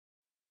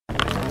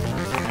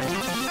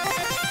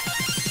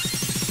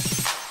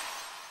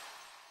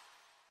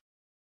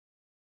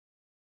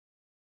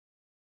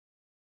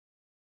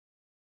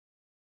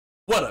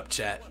What up,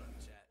 chat?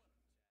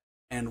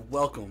 And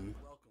welcome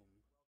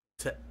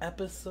to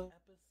episode.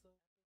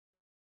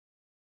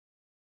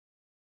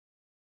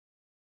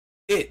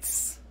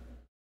 It's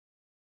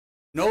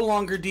no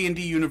longer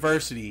D&D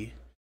University,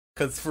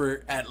 because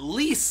for at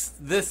least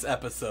this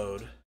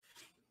episode,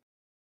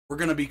 we're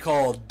going to be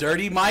called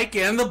Dirty Mike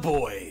and the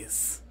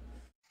Boys.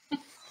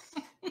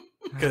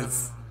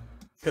 Because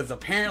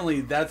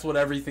apparently that's what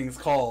everything's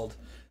called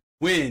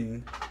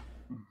when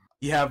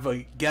you have a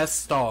guest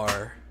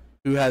star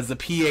who has a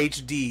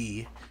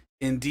PhD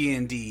in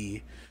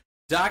D&D,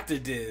 Dr.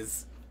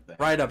 Diz,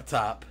 right up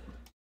top.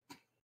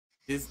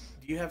 Do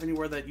you have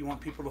anywhere that you want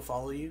people to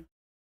follow you?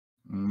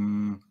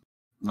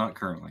 Not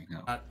currently,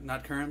 no.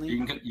 Not currently?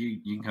 You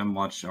can come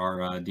watch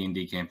our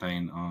D&D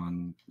campaign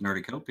on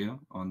Nerdicopia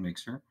on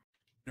Mixer.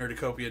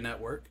 Nerdicopia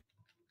Network.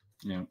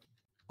 Yeah.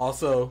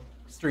 Also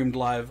streamed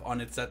live on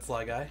It's That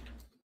Sly Guy.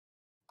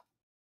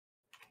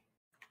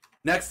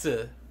 Next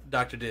to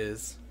Dr.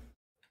 Diz,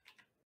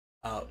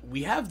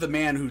 we have the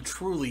man who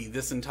truly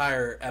this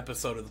entire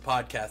episode of the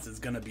podcast is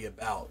going to be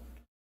about.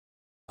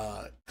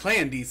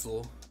 Clan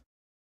Diesel.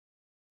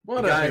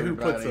 What the guy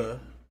everybody? who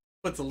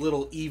puts a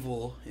little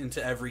evil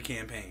into every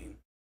campaign.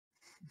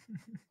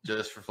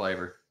 Just for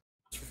flavor.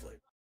 Just for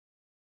flavor.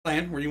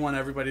 Clan, where you want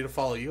everybody to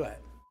follow you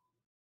at?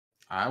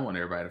 I want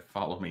everybody to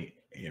follow me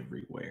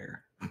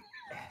everywhere.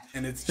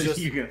 And it's just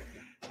you can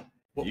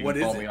what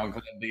is follow it? me on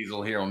Clan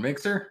Diesel here on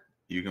Mixer.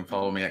 You can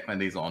follow me at Clan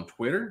Diesel on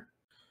Twitter.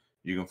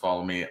 You can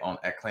follow me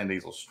at Clan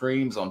Diesel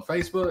Streams on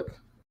Facebook,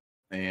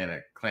 and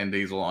at Clan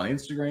Diesel on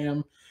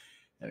Instagram,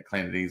 and at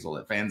Clan Diesel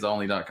at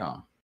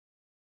fansonly.com.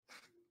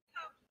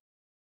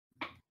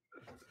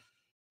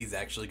 He's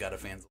actually got a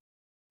fans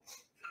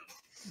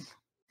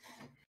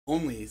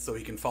only so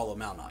he can follow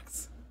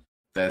Malnox.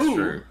 That's Who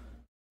true.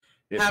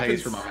 It happens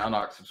pays for my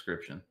Malnox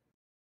subscription.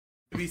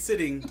 to be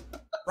sitting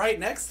right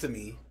next to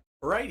me,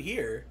 right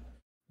here,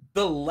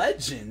 the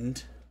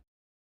legend,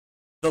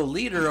 the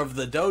leader of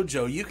the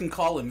dojo. You can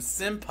call him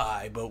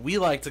Senpai, but we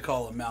like to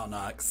call him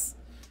Malnox.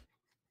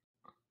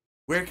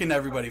 Where can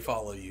everybody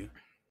follow you?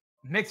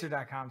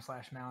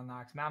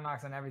 Mixer.com/Malnox.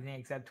 Malnox on everything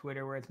except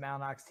Twitter, where it's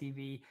Malnox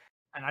TV.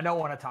 And I don't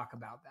want to talk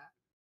about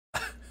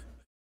that.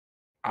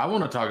 I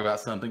want to talk about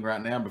something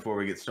right now before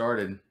we get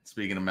started.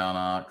 Speaking of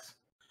Malnox,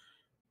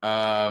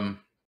 I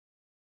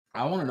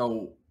want to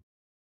know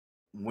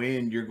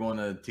when you're going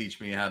to teach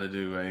me how to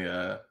do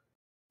a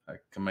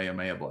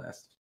Kamehameha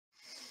blast.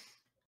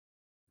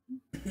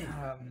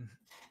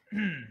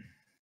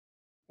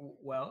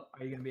 Well,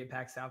 are you going to be at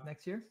PAX South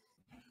next year?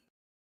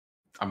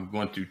 I'm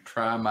going to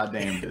try my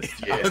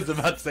damnedest. I was Yes.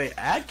 about to say,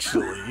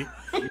 actually.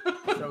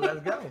 So let's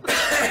go.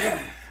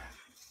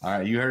 All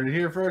right, you heard it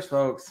here first,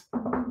 folks.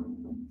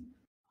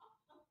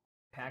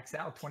 PAX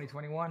South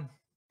 2021.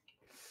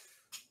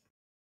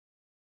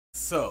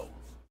 So,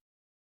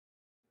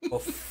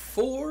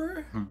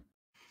 before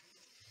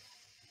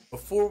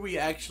we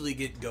actually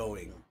get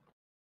going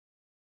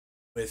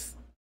with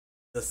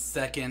the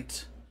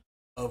second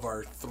of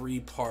our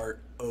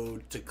 3-part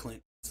ode to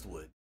Clint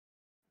Eastwood,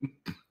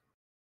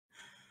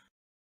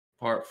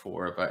 Part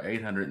 4 of our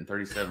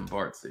 837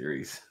 part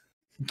series.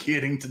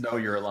 Getting to know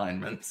your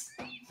alignments.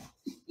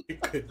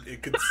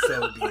 it could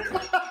so be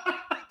there.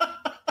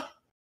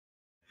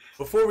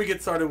 Before we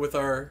get started with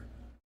our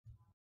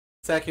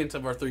second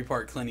of our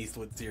 3-part Clint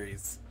Eastwood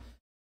series,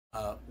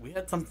 we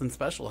had something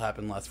special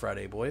happen last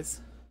Friday,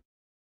 boys.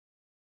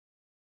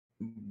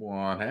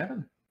 What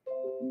happened?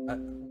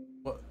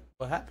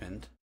 What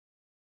happened?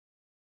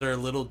 Their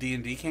little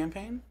D&D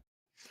campaign?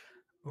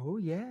 Oh,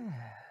 yeah.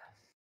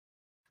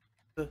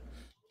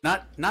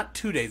 Not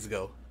 2 days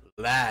ago.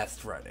 Last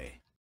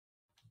Friday.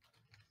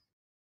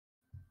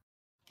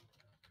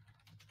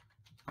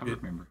 I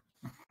remember.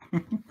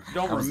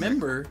 Don't I was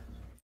remember?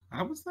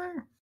 I was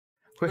there.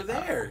 We're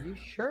there. Are you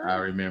sure? I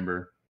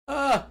remember.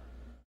 What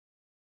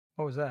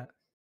was that?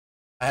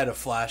 I had a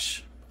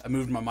flash. I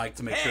moved my mic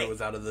to make sure it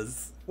was out of the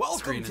Welcome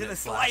screen to and the it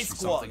flashed Sly from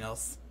Squad. something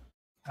else.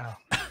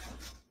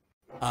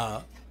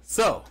 Oh.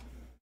 So,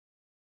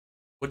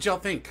 what y'all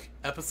think?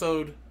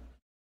 Episode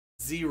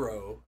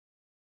 0,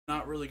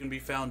 not really going to be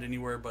found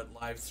anywhere but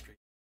live stream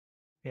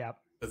Yep.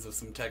 because of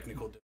some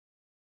technical.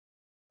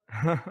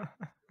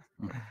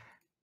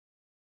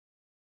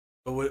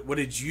 But what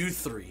did you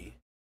three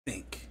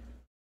think?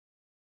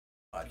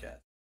 Podcast.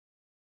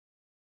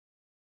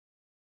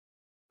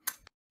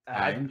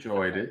 I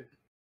enjoyed it.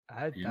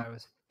 I Yeah. thought it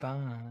was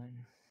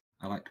fun.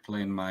 I like to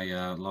play in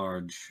my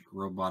large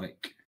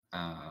robotic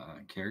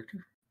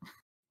character.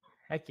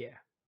 Heck yeah.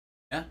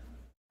 Yeah.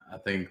 I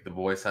think the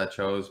voice I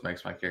chose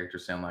makes my character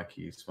sound like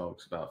he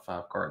smokes about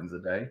 5 cartons a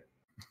day.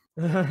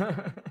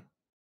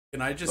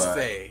 Can I just But-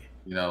 say,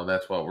 You know,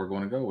 that's what we're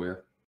going to go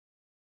with.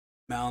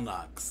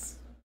 Malnox,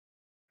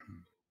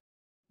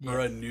 for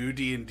a new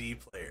D&D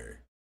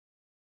player,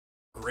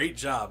 great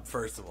job,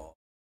 first of all.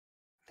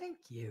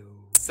 Thank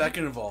you.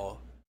 Second of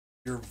all,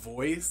 your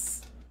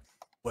voice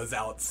was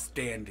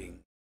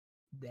outstanding.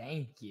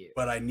 Thank you.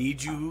 But I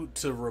need you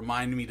to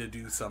remind me to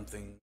do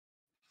something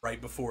right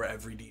before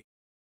every D.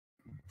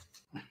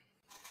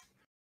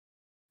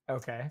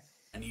 Okay.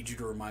 I need you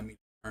to remind me to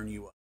turn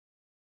you up.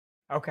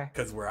 Okay.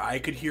 Because where I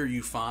could hear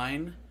you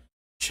fine,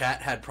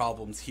 chat had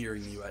problems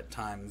hearing you at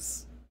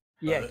times.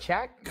 Yeah,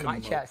 my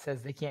come chat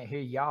says they can't hear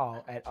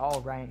y'all at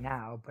all right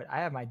now, but I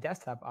have my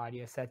desktop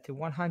audio set to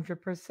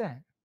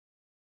 100%.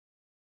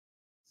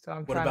 So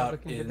I'm What trying to about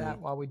look into that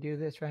in- while we do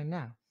this right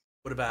now.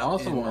 What I about?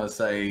 also in- want to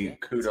say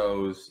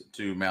kudos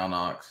to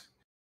Malnox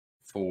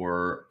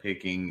for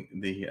picking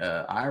the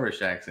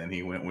Irish accent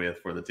he went with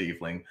for the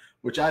tiefling,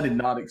 which I did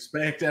not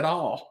expect at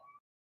all.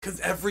 Because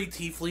every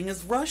tiefling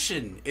is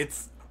Russian.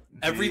 It's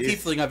every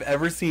It's- tiefling I've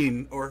ever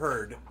seen or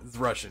heard is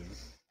Russian.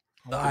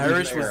 The To be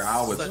Irish fair,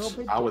 was I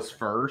such- was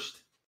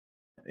first.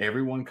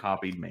 Everyone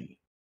copied me.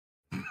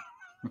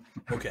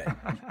 Okay,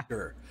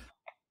 sure.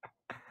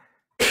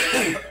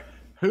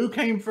 Who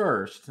came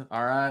first?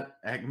 All right,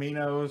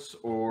 Acminos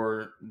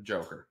or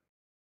Joker?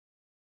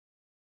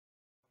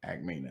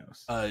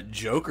 Acminos.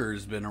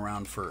 Joker's been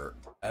around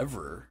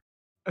forever.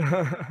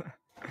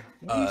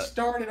 We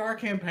started our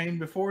campaign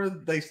before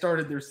they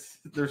started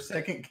their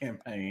second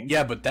campaign.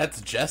 Yeah, but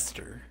that's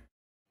Jester.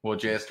 Well,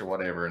 Jester,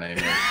 whatever her name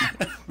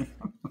is.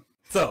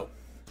 So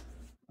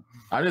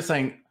I'm just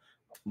saying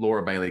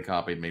Laura Bailey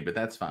copied me, but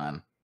that's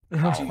fine.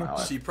 I'll allow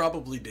it. she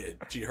probably did.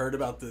 She heard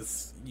about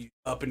this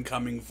up and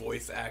coming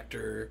voice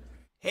actor.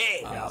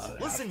 Hey, Uh,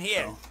 listen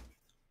here. so-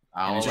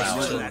 I'll And if allow you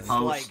Just it. know don't that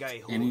slight post guy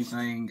who-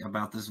 anything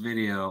about this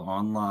video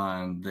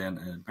online, then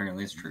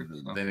apparently it's true.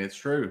 So. Then it's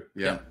true.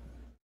 Yeah. Yeah.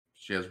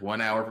 She has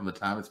 1 hour from the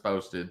time it's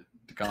posted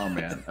to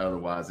comment.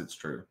 Otherwise, it's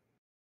true.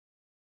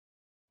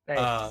 Hey,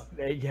 Uh,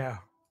 there you go.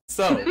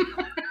 So,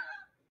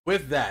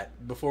 with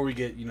that, before we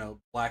get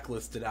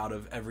blacklisted out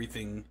of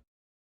everything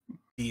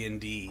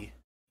D&D,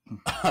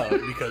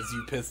 because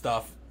you pissed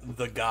off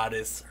the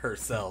goddess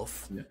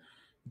herself.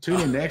 Tune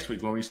in next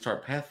week when we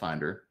start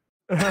Pathfinder.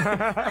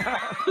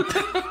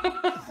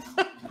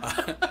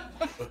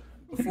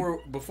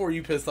 Before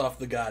you pissed off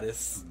the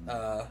goddess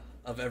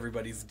of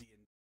everybody's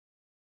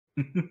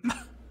D&D,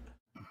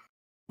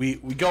 we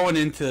going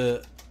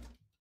into.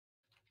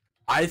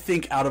 I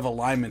think out of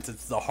alignments,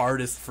 it's the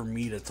hardest for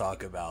me to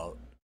talk about,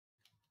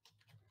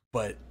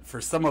 but for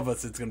some of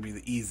us, it's going to be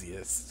the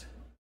easiest.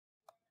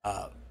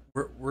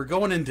 We're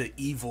going into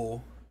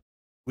evil.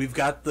 We've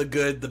got the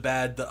good, the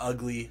bad, the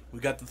ugly. We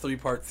got the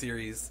 3-part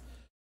series,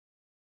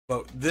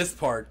 but this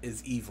part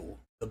is evil,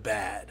 the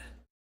bad.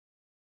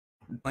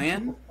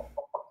 Plan?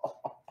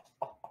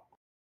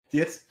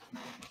 Yes.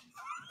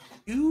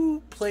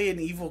 You play an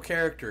evil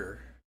character.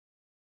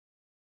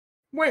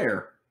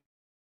 Where?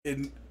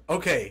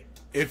 Okay,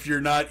 if you're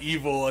not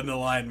evil in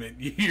alignment,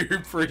 you're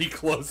pretty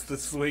close to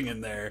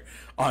swinging there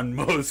on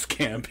most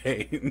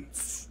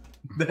campaigns.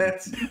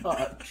 That's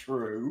not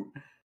true.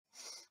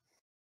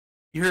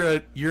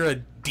 You're a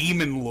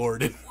demon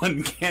lord in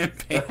one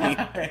campaign.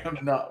 I am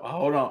not.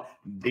 Hold on.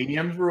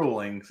 DM's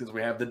ruling, since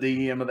we have the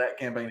DM of that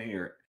campaign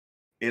here,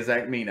 is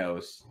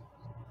Acminos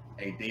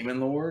a demon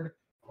lord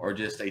or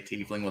just a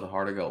tiefling with a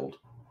heart of gold?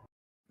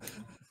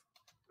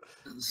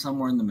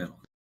 Somewhere in the middle.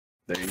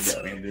 There you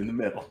go. And in the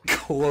middle.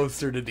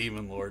 Closer to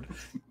demon lord.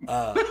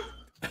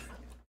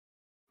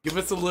 Give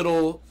us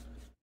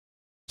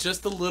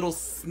just a little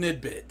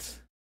snippet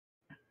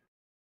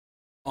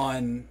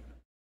on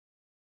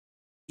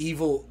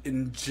evil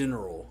in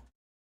general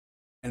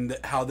and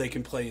how they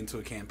can play into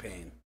a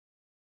campaign,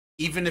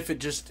 even if it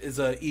just is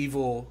a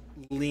evil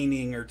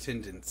leaning or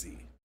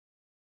tendency,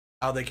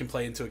 how they can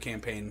play into a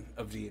campaign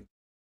of D&D.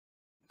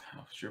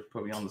 Oh, sure,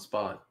 put me on the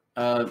spot.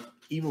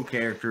 Evil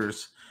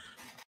characters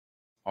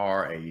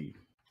are a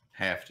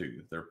have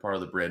to. They're part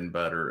of the bread and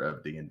butter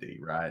of D&D,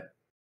 right?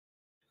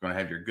 You're going to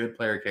have your good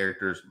player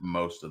characters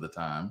most of the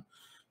time.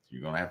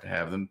 You're going to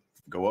have them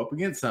go up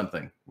against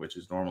something, which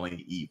is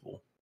normally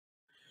evil.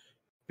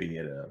 Be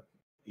it a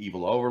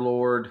evil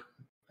overlord,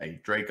 a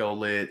Draco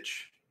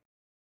Lich,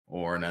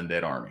 or an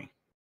undead army.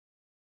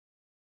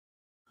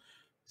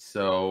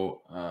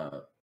 So,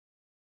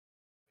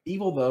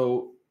 evil,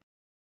 though,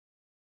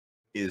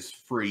 is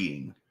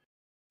freeing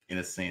in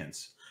a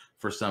sense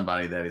for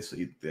somebody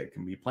that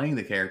can be playing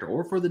the character,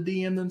 or for the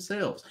DM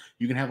themselves.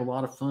 You can have a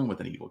lot of fun with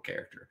an evil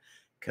character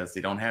because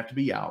they don't have to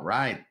be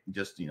outright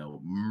just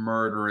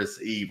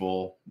murderous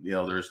evil.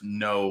 There's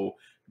no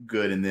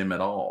good in them at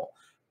all,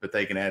 but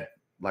they can add,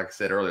 like I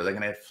said earlier, they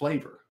can add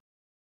flavor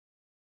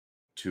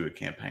to a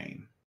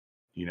campaign.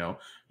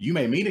 You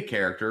may meet a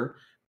character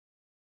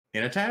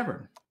in a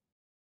tavern.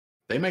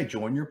 They may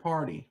join your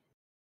party,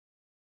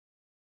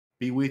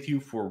 be with you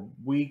for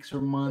weeks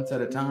or months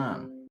at a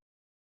time,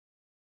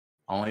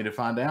 only to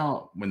find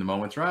out when the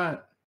moment's right,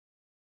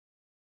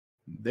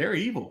 they're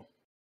evil.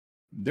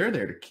 They're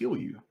there to kill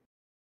you.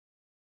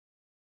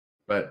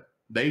 But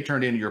they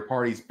turned into your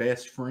party's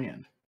best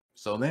friend.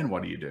 So then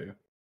what do?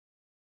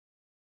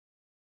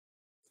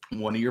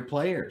 One of your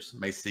players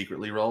may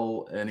secretly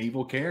roll an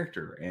evil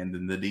character, and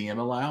then the DM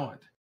allow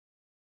it.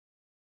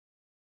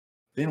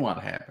 Then what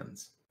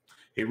happens?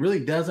 It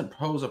really doesn't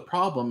pose a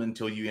problem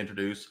until you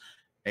introduce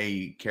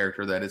a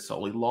character that is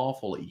solely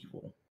lawful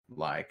evil,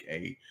 like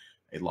a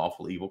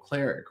lawful evil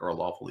cleric or a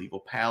lawful evil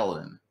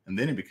paladin, and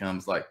then it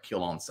becomes like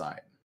kill on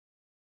sight.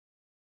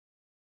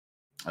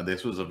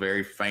 This was a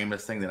very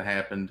famous thing that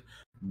happened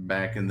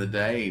back in the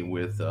day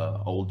with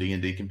old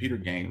D&D computer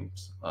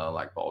games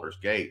like Baldur's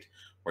Gate,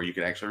 where you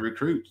could actually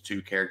recruit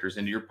 2 characters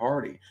into your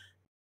party,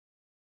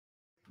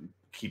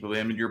 keep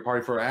them in your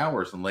party for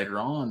hours, and later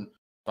on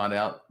find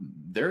out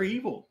they're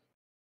evil.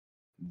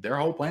 Their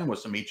whole plan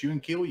was to meet you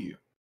and kill you.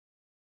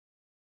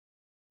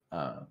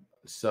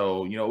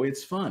 So,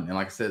 it's fun. And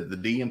like I said, the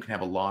DM can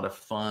have a lot of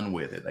fun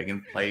with it. They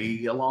can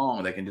play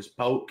along. They can just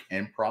poke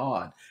and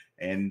prod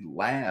and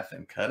laugh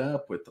and cut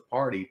up with the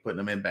party, putting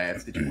them in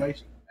bad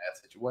situations.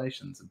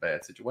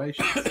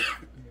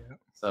 Yeah.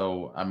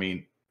 So, I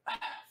mean,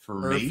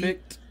 for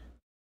Perfect.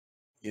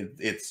 me,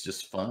 it's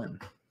just fun.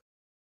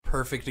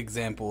 Perfect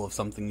example of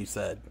something you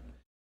said.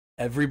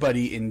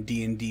 Everybody in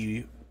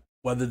D&D,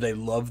 whether they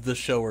love the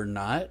show or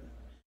not,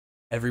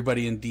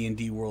 everybody in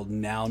D&D world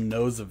now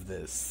knows of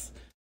this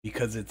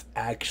because it's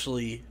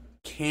actually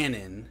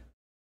canon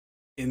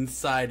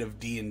inside of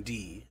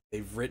D&D.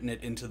 They've written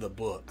it into the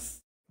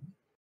books.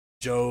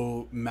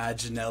 Joe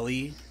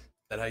Manganiello, is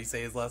that how you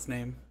say his last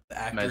name? The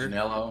actor?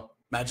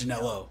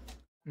 Manganiello.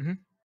 Mm-hmm.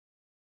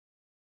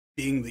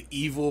 Being the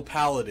evil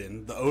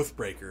paladin, the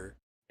Oathbreaker.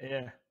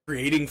 Yeah.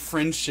 Creating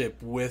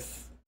friendship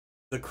with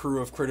the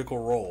crew of Critical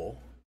Role.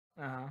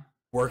 Uh-huh.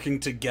 Working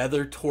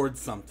together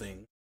towards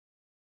something.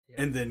 Yep.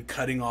 And then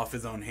cutting off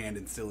his own hand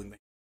and stealing the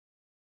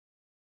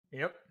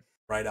Yep.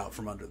 right out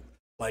from under them.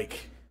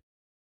 Like,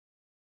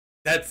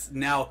 that's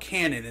now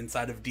canon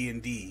inside of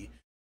D&D,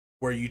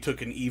 where they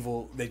took an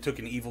evil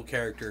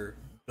character,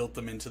 built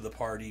them into the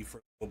party for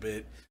a little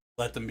bit,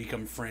 let them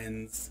become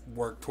friends,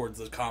 work towards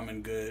a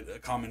common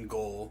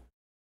goal,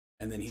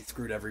 and then he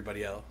screwed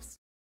everybody else.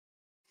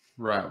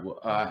 Right.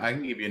 Well, I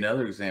can give you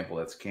another example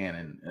that's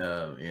canon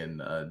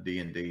in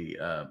D&D.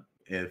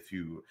 If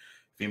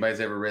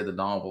anybody's ever read the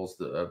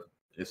novels,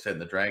 it's set in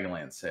the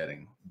Dragonlance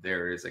setting.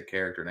 There is a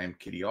character named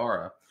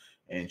Kitiara,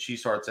 and she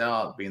starts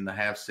out being the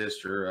half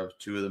sister of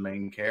 2 of the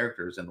main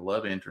characters and the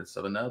love interest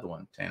of another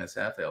one, Tanis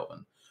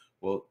Half-Elven.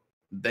 Well,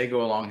 they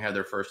go along and have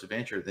their first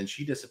adventure, then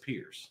she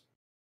disappears.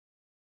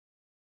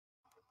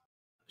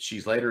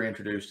 She's later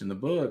introduced in the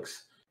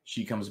books.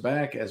 She comes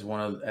back as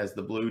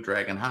the Blue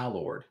Dragon High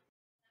Lord,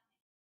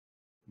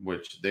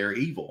 which they're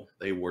evil.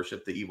 They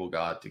worship the evil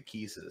god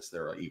Takesis.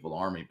 They're an evil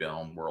army bent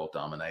on world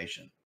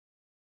domination.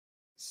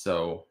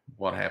 So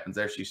what happens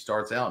there? She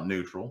starts out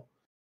neutral,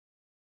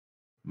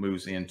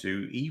 moves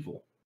into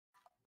evil.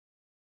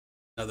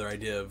 Another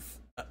idea of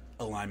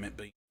alignment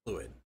being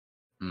fluid.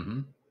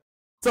 Mm-hmm.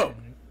 So,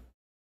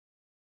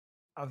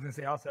 I was going to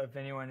say also, if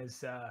anyone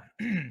has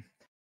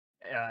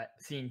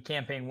seen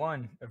campaign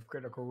 1 of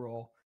Critical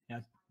Role,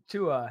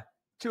 to a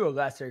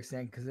lesser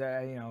extent, because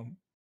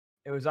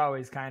it was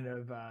always kind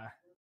of I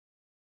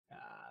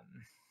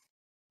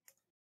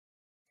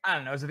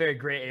don't know, it's a very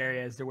gray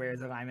area as to where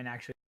his alignment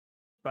actually.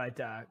 But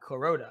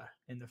Clarota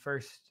in the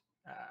first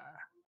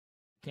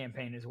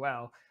campaign as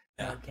well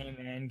came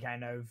in,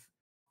 kind of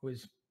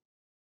was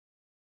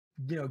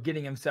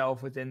getting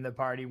himself within the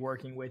party,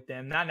 working with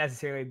them, not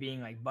necessarily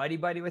being like buddy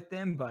with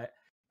them, but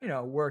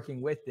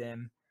working with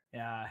them.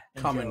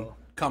 Common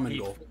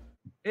goal.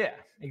 Yeah,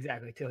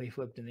 exactly. Till he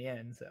flipped in the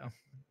end. So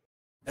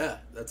yeah,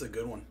 that's a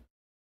good one.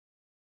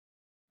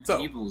 So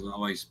evil is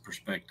always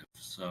perspective.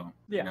 So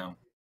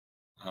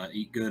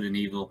eat good and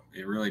evil.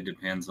 It really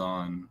depends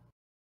on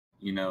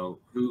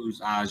whose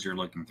eyes you're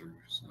looking through.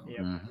 So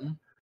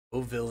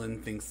no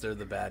villain thinks they're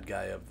the bad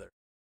guy of their,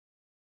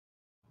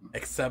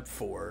 except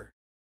for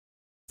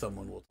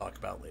someone we'll talk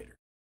about later.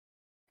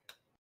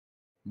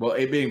 Well,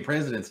 it being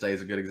President's Day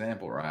is a good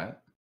example, right?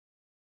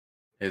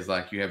 It's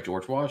like you have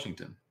George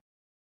Washington.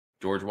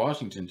 George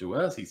Washington, to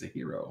us, he's a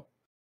hero.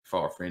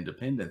 Fought for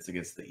independence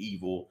against the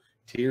evil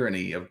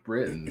tyranny of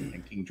Britain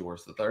and King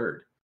George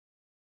III.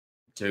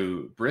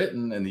 To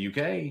Britain and the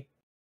UK,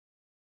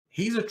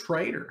 he's a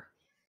traitor.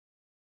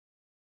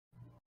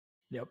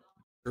 Yep.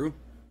 True.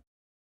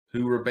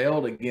 Who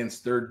rebelled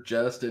against their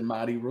just and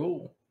mighty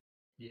rule.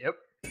 Yep.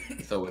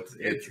 So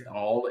it's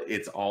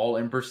all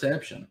in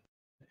perception.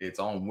 It's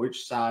on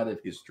which side of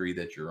history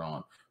that you're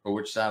on, or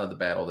which side of the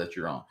battle that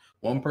you're on.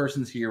 One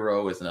person's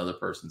hero is another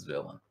person's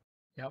villain.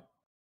 Yep.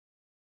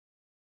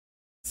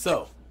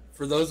 So,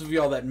 for those of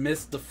y'all that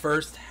missed the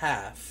first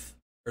half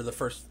or the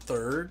first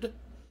third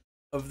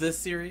of this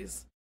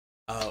series,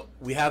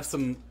 we have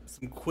some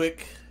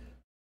quick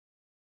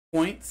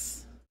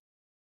points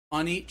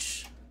on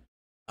each,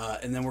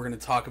 and then we're going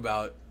to talk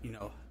about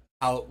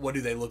what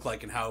do they look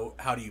like and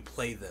how do you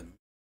play them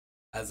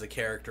as a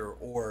character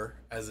or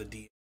as a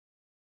DM.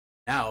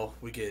 Now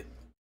we get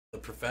the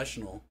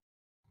professional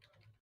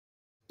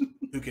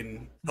who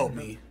can help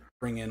me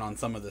bring in on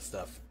some of this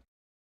stuff.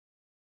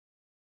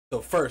 So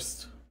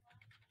first,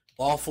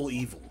 lawful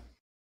evil.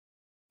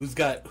 Who's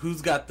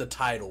got the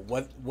title?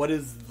 What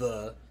is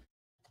the?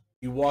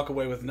 You walk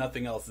away with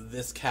nothing else.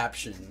 This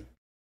caption.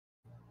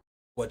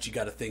 What you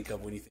got to think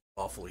of when you think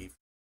lawful evil.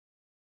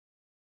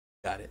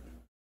 Got it.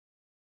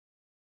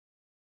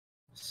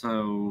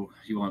 So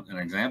you want an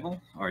example,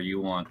 or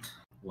you want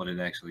what it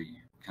actually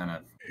kind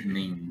of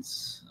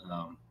means.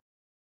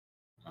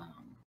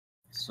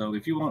 So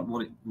if you want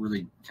what it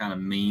really kind of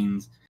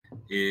means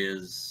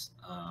is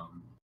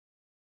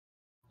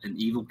an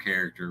evil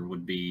character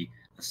would be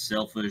a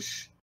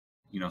selfish,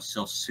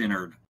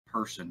 self-centered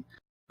person,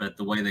 but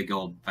the way they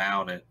go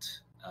about it,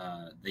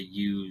 they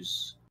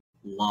use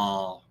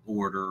law,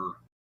 order,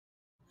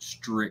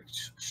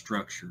 strict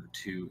structure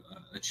to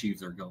achieve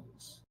their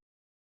goals.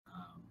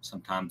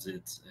 Sometimes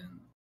it's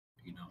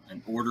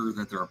an order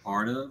that they're a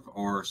part of,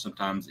 or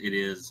sometimes it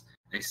is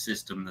a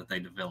system that they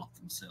develop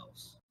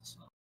themselves. So.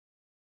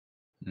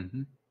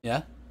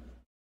 Yeah.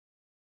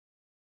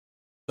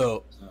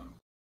 So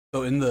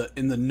in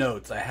the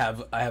notes, I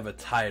have a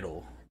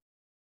title.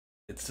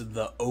 It's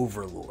the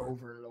Overlord.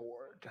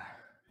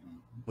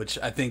 Which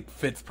I think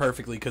fits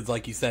perfectly because,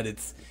 like you said,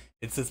 it's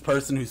this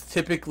person who's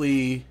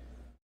typically.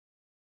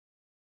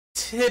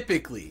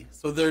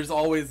 So there's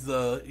always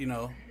the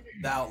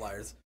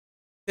outliers.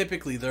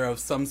 Typically, they're of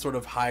some sort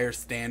of higher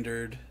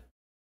standard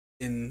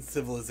in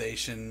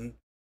civilization.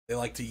 They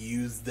like to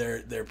use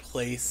their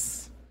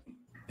place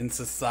in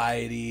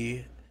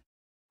society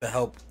to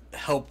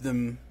help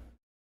them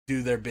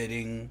do their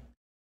bidding.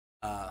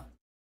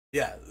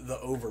 The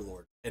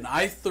Overlord. And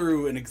I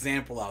threw an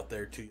example out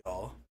there to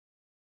y'all,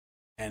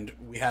 and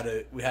we had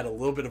a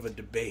little bit of a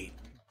debate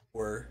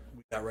before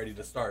we got ready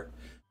to start.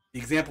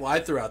 The example I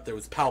threw out there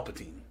was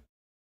Palpatine.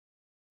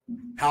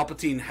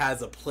 Palpatine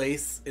has a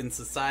place in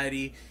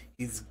society.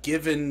 He's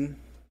given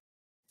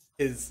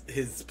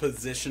his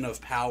position of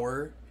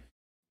power,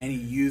 and he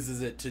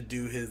uses it to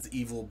do his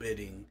evil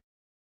bidding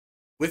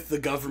with the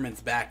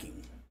government's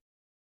backing.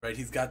 Right?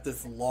 He's got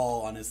this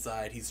law on his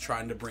side. He's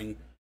trying to bring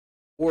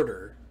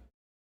order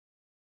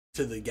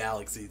to the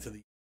galaxy, to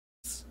the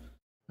universe.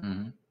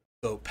 Mm-hmm.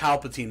 So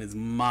Palpatine is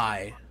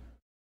my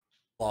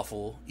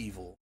lawful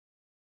evil.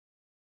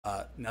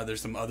 Now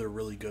there's some other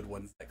really good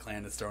ones that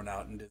Clan has thrown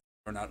out, and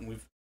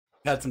we've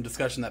had some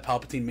discussion that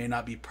Palpatine may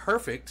not be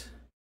perfect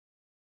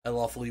at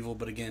lawful evil,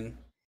 but again,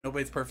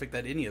 nobody's perfect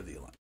at any of the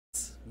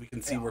alliances. We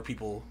can see where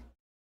people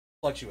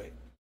fluctuate.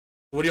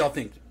 What do y'all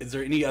think? Is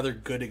there any other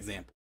good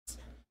examples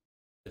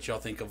that y'all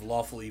think of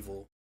lawful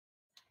evil?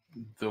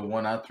 The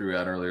one I threw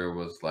out earlier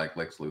was like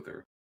Lex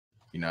Luthor.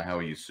 You know how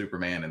we use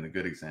Superman in the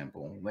good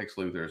example. Lex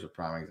Luthor is a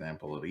prime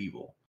example of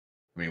evil.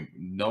 I mean,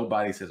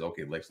 nobody says,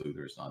 okay, Lex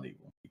Luthor is not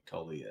evil. He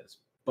totally is.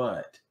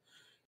 But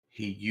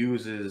he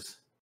uses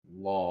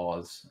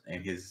laws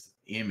and his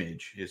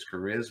image, his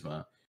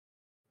charisma,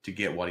 to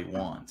get what he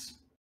wants.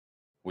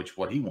 Which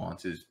what he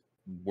wants is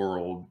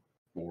world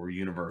or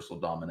universal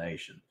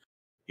domination.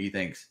 He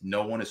thinks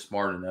no one is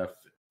smart enough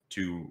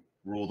to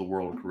rule the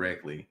world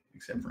correctly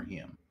except for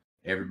him.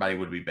 Everybody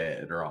would be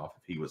better off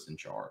if he was in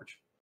charge.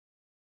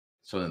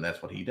 So then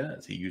that's what he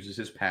does. He uses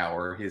his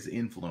power, his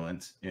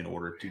influence in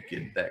order to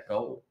get that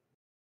goal.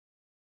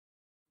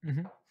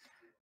 Mm-hmm.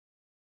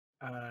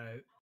 I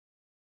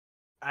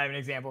have an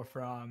example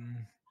from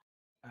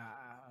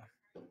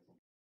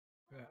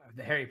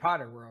the Harry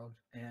Potter world.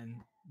 And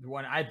the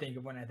one I think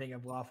of when I think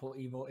of lawful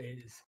evil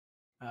is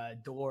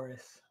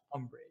Dolores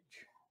Umbridge.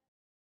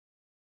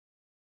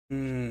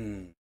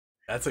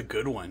 That's a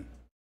good one.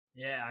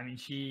 Yeah, I mean,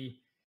 she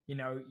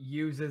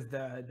uses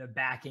the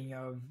backing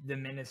of the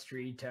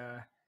ministry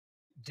to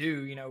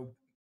do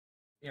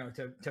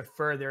to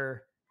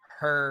further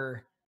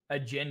her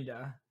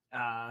agenda.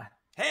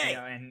 Hey,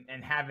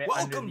 and have it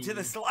welcome under to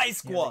the Sly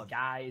Squad. The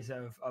guise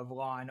of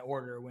law and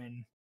order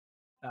when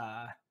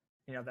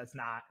that's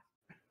not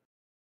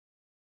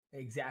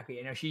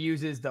exactly. She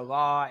uses the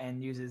law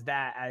and uses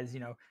that as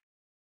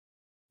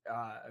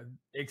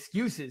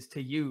excuses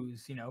to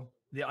use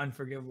the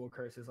unforgivable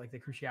curses like the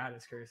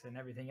Cruciatus curse and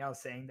everything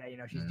else, saying that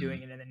she's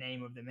doing it in the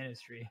name of the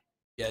ministry.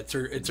 Yeah, it's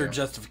her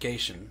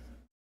justification.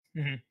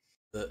 Mm-hmm.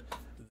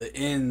 The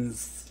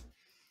ends,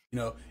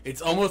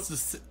 it's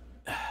almost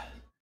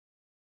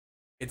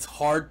it's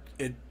hard.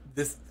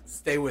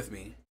 Stay with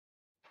me,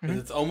 because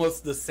it's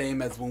almost the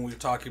same as when we were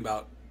talking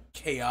about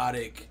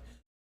chaotic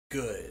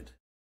good,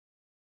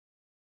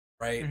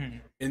 right?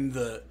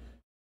 Mm-hmm.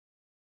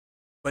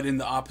 But in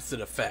the opposite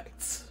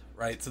effects.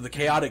 Right, so the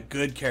chaotic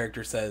good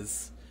character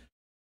says,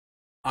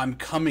 I'm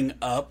coming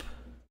up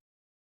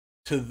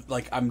to,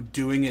 I'm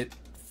doing it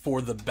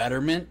for the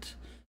betterment,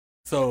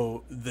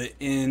 so the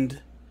end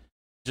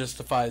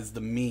justifies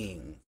the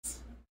means.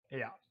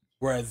 Yeah.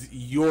 Whereas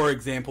your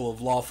example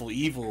of lawful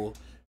evil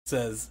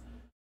says,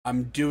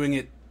 I'm doing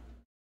it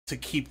to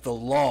keep the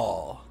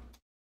law.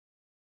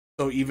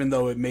 So even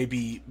though it may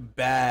be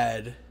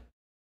bad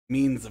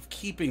means of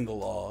keeping the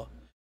law,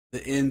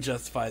 the end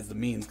justifies the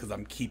means because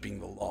I'm keeping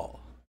the law.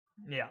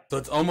 Yeah. So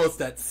it's almost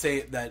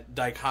that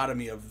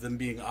dichotomy of them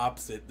being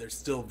opposite. They're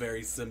still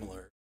very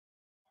similar.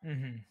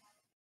 Mm-hmm.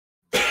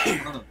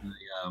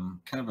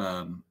 Kind of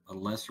a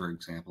lesser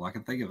example. I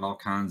can think of all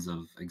kinds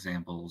of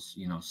examples,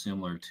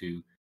 similar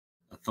to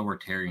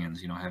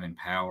authoritarians, having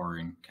power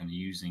and kind of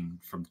using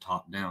from the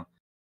top down.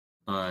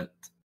 But,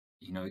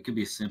 it could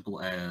be as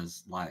simple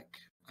as like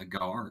a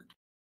guard.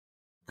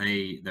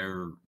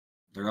 They're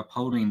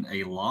upholding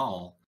a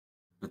law,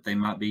 but they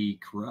might be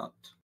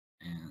corrupt,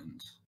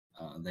 and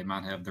they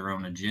might have their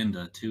own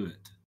agenda to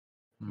it.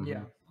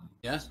 Yeah,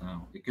 Yeah.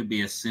 So it could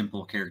be a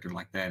simple character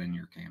like that in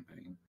your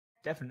campaign.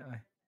 definitely.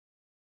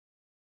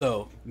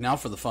 So now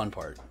for the fun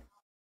part.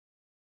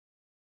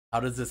 How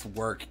does this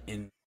work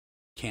in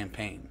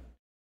campaign?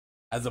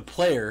 As a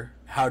player,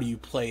 how do you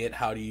play it?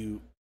 How do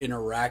you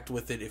interact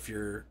with it if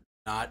you're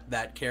not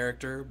that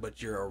character,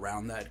 but you're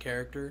around that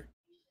character?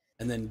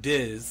 And then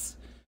Diz,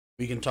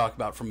 we can talk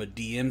about from a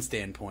DM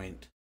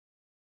standpoint,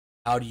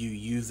 how do you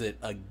use it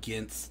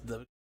against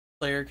the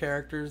player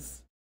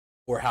characters?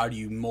 Or how do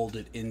you mold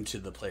it into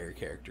the player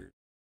characters?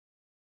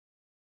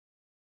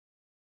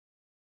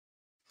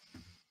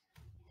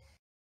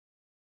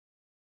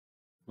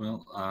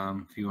 Well,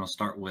 if you want to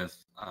start with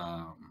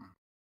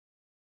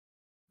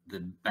the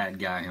bad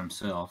guy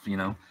himself,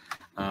 a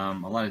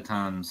lot of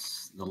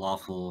times the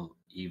lawful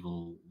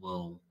evil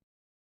will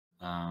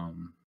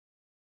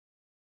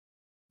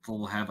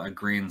have a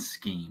grand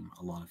scheme.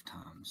 A lot of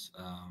times,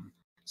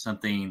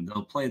 something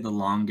they'll play the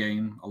long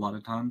game. A lot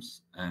of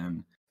times,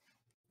 and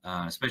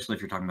especially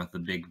if you're talking about the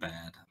big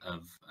bad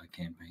of a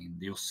campaign,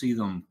 you'll see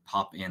them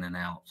pop in and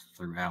out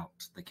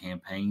throughout the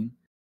campaign.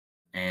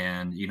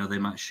 And they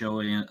might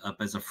show up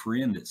as a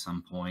friend at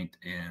some point,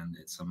 and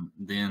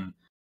then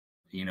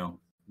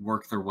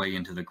work their way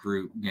into the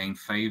group, gain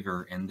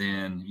favor, and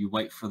then you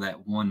wait for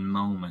that one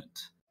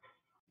moment,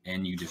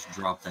 and you just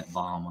drop that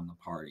bomb on the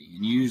party.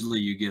 And usually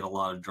you get a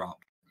lot of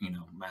dropped,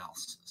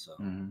 mouths. So,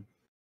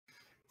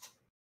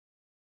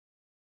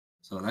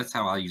 so that's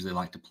how I usually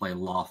like to play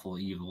lawful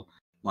evil,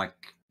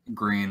 like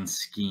grand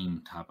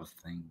scheme type of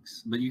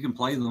things. But you can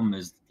play them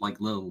as like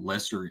little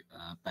lesser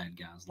bad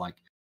guys, like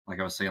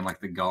I was saying, like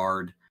the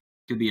guard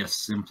could be a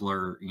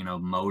simpler,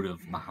 motive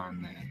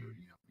behind that. Or,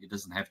 it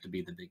doesn't have to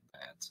be the big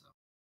bad. So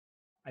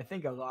I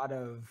think a lot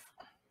of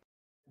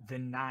the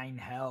Nine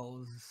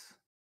Hells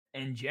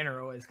in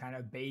general is kind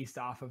of based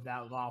off of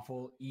that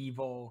lawful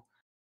evil.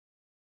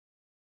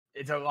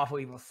 It's a lawful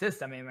evil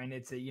system. I mean,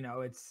 it's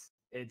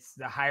it's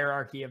the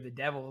hierarchy of the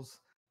devils,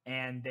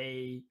 and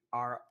they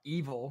are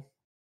evil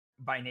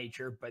by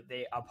nature, but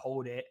they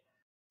uphold it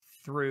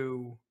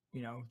through,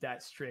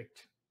 that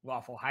strict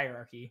lawful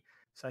hierarchy.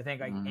 So I think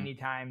like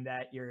anytime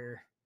that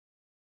you're,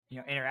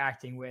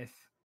 interacting with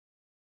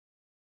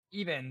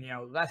even,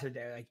 lesser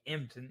like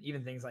imps and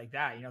even things like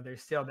that,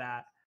 there's still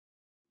that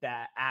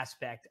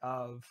aspect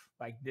of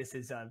like, this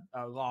is a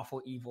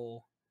lawful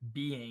evil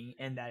being,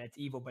 and that it's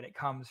evil, but it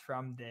comes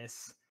from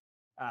this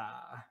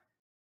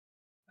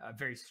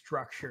very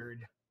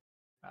structured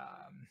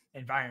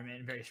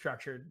environment, very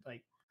structured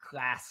like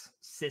class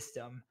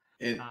system.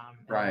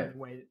 Right.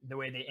 The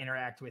way they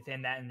interact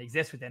within that and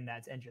exist within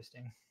that's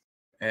interesting.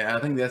 And I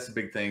think that's a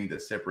big thing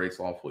that separates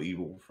lawful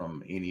evil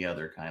from any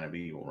other kind of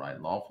evil, right?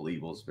 Lawful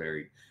evil is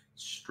very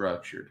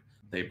structured.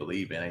 They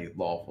believe in a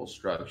lawful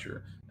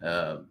structure.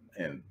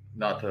 And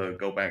not to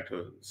go back to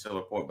a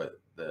similar point,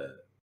 but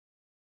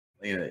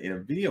in a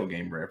video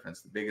game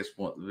reference, the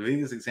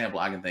biggest example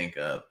I can think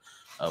of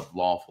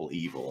lawful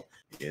evil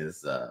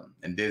is,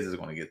 and Diz is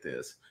going to get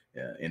this,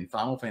 in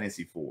Final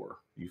Fantasy IV,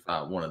 you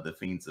fight one of the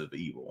Fiends of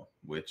Evil,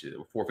 which is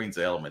 4 Fiends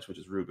of Elements, which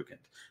is Rubicant.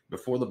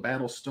 Before the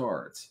battle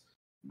starts,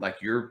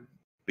 like you're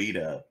beat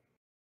up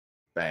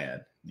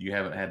bad. You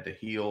haven't had to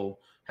heal,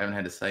 haven't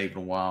had to save in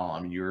a while. I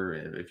mean,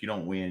 if you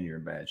don't win, you're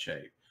in bad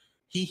shape.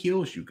 He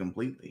heals you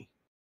completely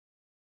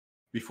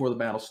before the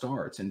battle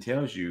starts and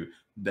tells you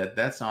that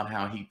that's not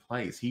how he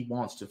plays. He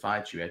wants to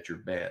fight you at your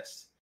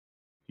best.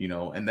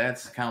 And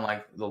that's kind of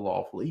like the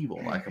lawful evil,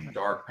 like a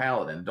dark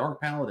paladin. Dark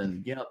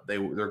paladin, yeah,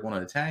 they're going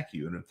to attack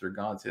you, and if their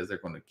god says they're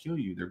going to kill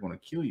you, they're going to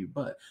kill you,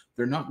 but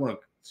they're not going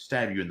to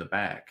stab you in the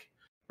back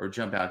or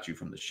jump at you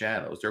from the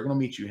shadows. They're going to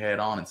meet you head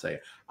on and say,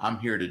 "I'm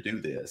here to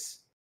do this.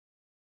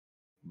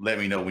 Let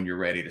me know when you're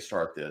ready to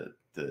start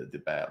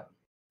the battle."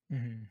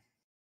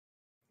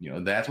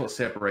 Mm-hmm. That's what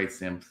separates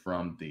them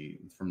from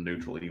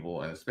neutral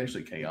evil, and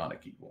especially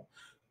chaotic evil.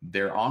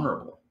 They're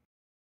honorable.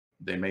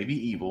 They may be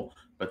evil,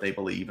 but they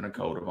believe in a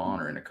code of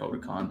honor and a code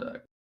of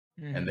conduct,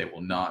 and they will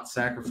not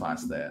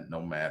sacrifice that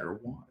no matter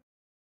what.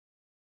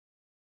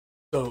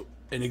 So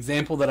an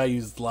example that I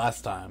used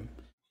last time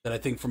that I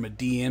think from a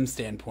DM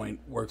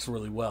standpoint works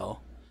really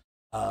well.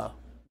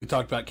 We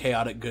talked about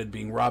chaotic good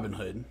being Robin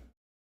Hood.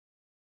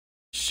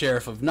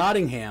 Sheriff of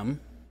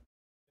Nottingham,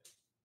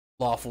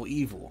 lawful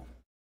evil.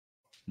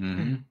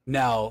 Mm-hmm.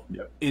 Now,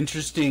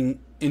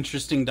 interesting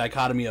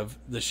dichotomy of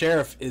the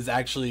sheriff is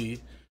actually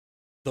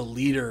the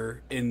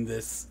leader in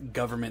this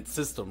government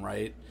system,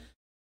 right?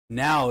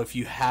 Now, if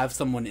you have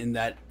someone in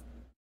that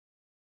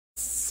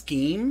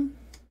scheme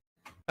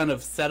kind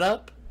of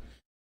setup,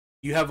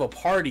 you have a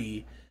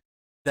party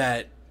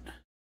that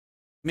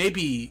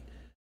maybe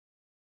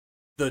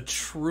the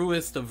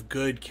truest of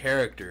good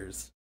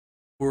characters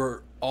who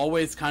are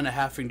always kind of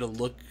having to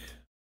look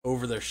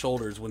over their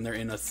shoulders when they're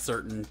in a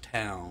certain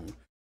town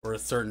or a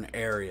certain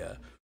area,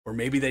 or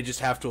maybe they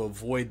just have to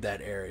avoid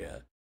that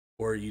area,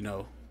 or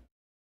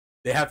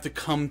they have to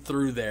come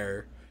through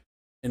there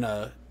in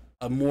a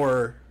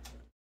more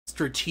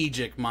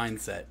strategic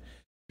mindset,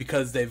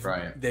 because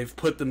Right. they've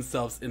put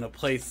themselves in a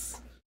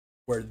place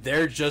where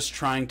they're just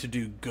trying to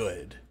do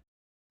good.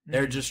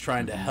 They're just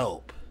trying to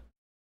help,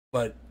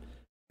 but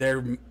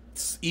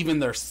even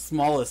their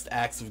smallest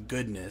acts of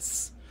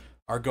goodness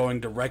are going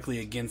directly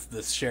against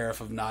this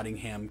Sheriff of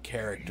Nottingham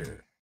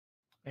character,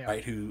 Yeah.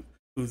 right?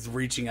 Who's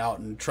reaching out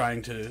and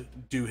trying to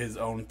do his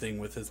own thing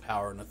with his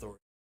power and authority,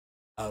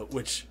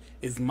 which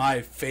is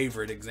my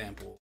favorite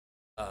example.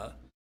 I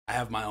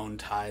have my own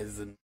ties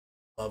and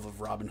love of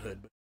Robin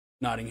Hood, but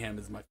Nottingham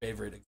is my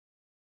favorite.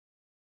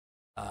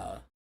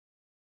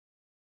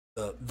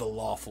 The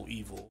lawful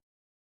evil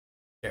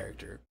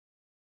character.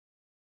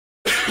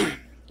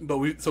 But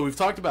we've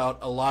talked about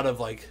a lot of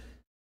like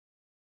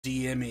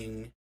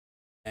DMing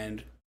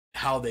and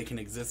how they can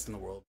exist in the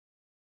world.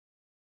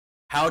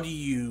 How do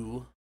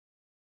you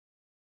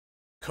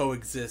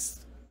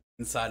coexist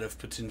inside of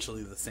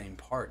potentially the same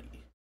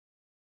party?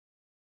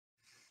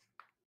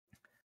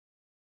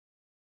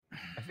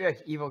 I feel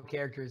like evil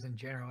characters in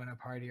general in a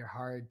party are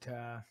hard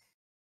to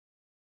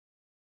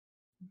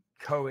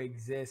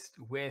coexist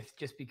with,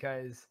 just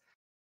because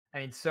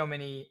I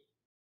feel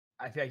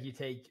like you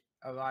take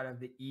a lot of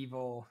the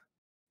evil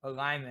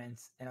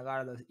alignments, and a lot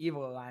of those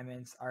evil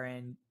alignments are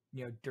in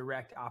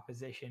direct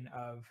opposition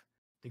of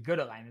the good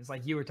alignments,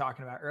 like you were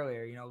talking about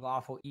earlier.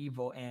 Lawful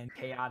evil and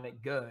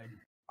chaotic good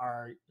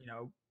are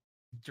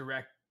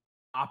direct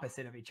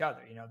opposite of each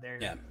other.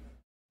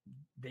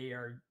 They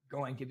are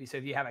going to be, so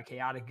if you have a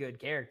chaotic good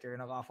character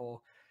and a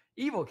lawful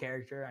evil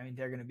character, I mean,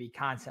 they're going to be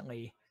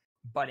constantly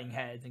butting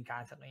heads and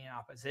constantly in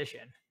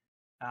opposition,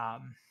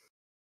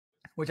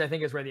 which I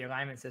think is where the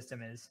alignment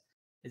system is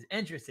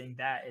interesting.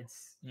 That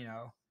it's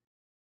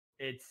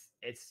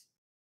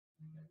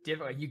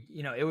difficult.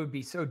 It would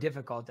be so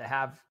difficult to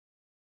have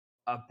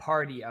a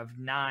party of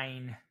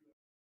 9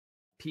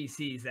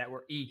 PCs that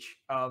were each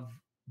of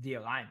the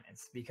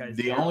alignments, because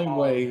The they're only all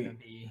way gonna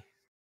be...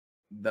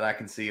 that I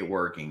can see it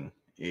working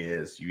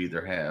is you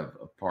either have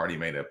a party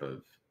made up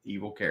of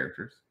evil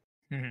characters,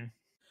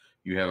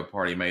 you have a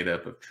party made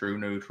up of true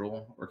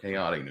neutral or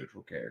chaotic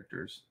neutral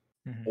characters,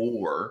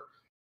 or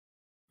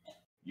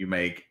you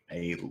make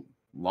a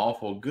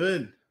lawful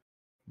good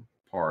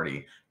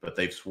party, but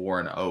they've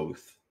sworn an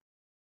oath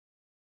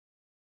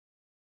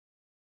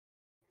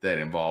that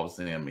involves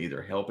them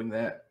either helping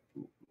that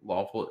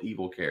lawful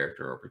evil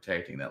character or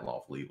protecting that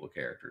lawful evil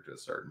character to a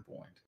certain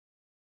point.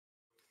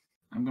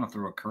 I'm going to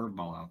throw a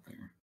curveball out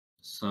there.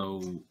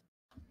 So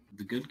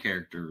the good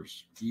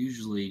characters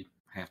usually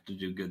have to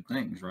do good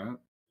things, right?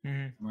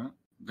 Right?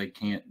 They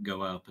can't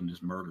go up and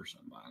just murder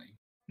somebody.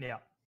 Yeah.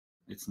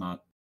 It's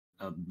not,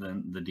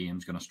 then the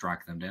DM's going to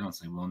strike them down and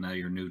say, well, now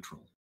you're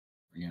neutral.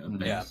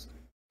 Base.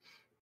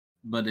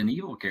 But an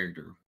evil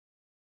character,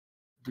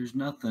 there's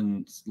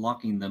nothing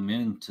locking them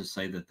in to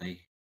say that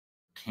they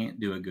can't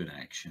do a good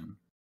action.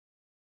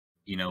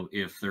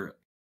 If their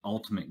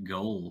ultimate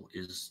goal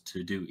is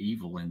to do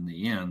evil in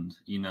the end,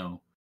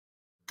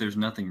 there's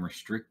nothing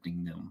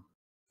restricting them.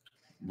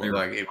 They're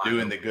like, if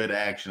doing the good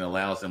action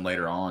allows them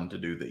later on to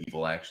do the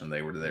evil action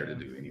they were there to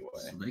do anyway.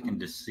 So they can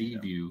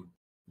deceive you,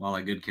 while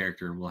a good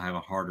character will have a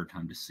harder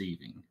time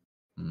deceiving.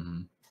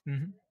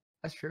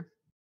 That's true.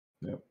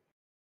 Yep.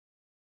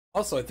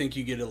 Also, I think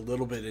you get a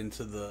little bit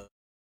into the...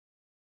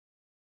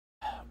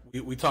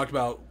 We talked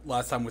about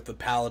last time with the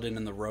paladin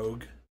and the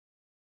rogue,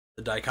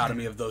 the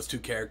dichotomy of those two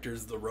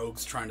characters, the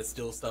rogues trying to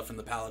steal stuff and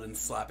the paladins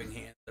slapping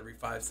hands every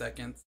 5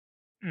 seconds.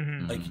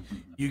 Like,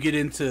 you get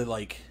into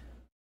like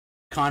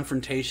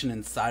confrontation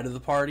inside of the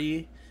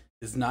party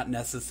is not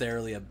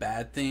necessarily a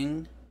bad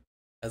thing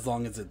as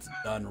long as it's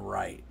done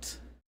right.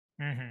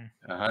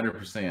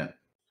 100%.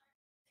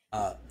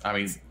 I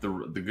mean,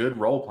 the good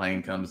role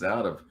playing comes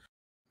out of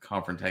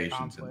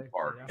confrontations in the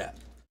party. Yeah.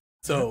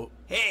 So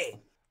Hey,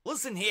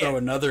 listen here. throw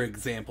another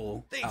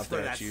example Thanks out for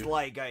there that at you.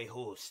 Sly Guy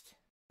host.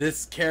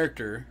 This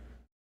character,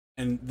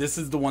 and this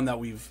is the one that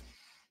we've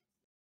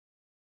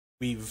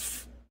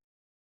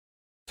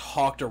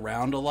talked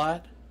around a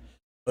lot,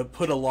 but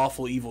put a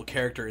lawful evil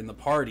character in the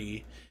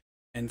party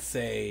and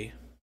say,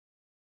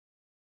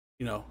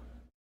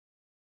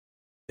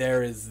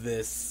 there is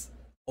this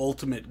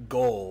ultimate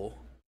goal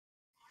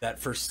that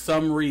for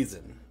some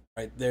reason,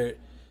 right there,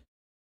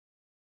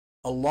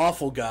 a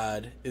lawful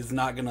god is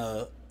not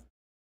gonna,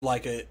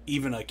 like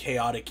even a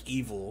chaotic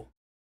evil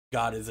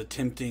god is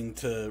attempting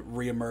to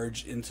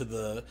reemerge into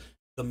the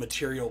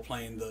material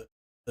plane, the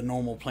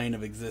normal plane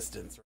of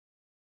existence.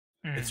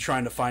 It's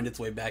trying to find its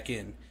way back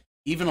in.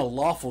 Even a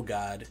lawful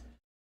god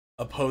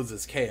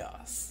opposes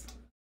chaos,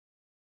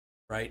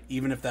 right?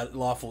 Even if that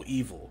lawful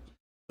evil.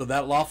 So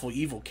that lawful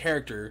evil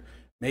character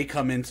may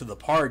come into the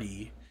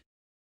party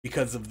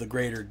because of the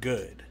greater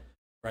good,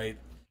 right?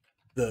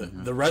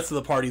 The rest of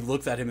the party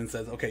looks at him and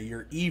says, okay,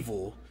 you're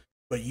evil,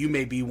 but you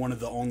may be one of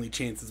the only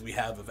chances we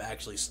have of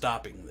actually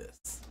stopping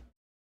this.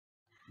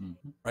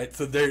 Right?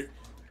 So there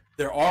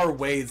are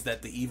ways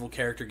that the evil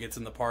character gets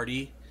in the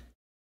party,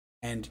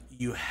 and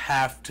you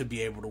have to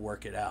be able to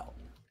work it out.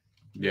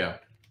 Yeah.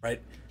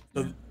 Right?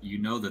 So, You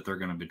know that they're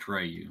going to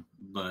betray you,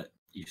 but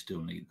you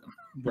still need them.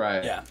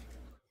 Right. yeah.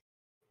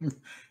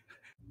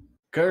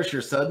 Curse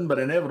your sudden but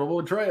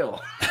inevitable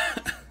betrayal.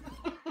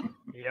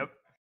 Yep.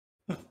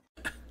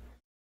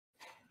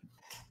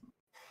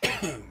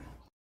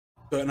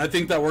 And I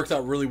think that works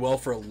out really well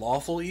for a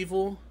lawful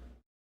evil.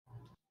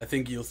 I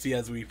think you'll see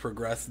as we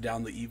progress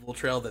down the evil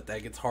trail that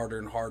gets harder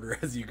and harder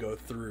as you go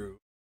through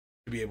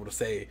to be able to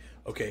say,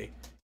 okay,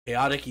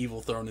 chaotic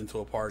evil thrown into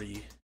a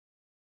party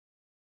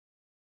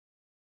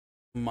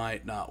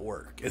might not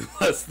work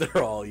unless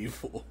they're all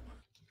evil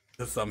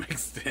to some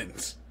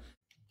extent.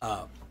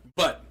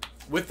 But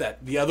with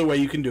that, the other way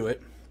you can do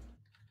it,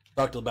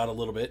 talked about a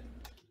little bit,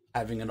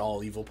 having an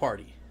all evil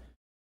party.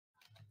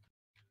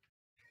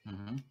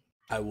 Mm-hmm.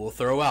 I will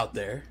throw out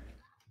there,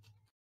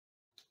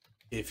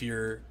 if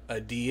you're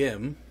a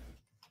DM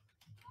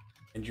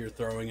and you're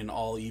throwing an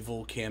all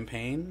evil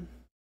campaign,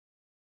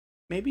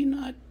 maybe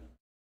not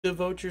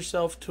devote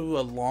yourself to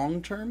a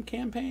long-term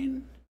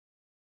campaign.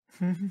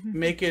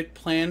 Make it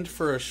planned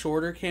for a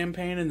shorter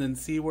campaign and then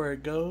see where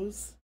it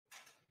goes.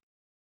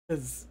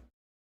 Because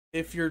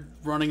if you're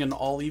running an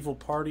all evil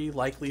party,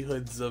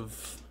 likelihoods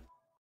of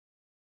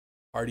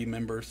party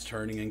members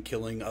turning and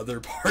killing other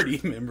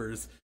party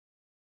members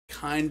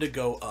kind of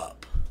go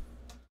up.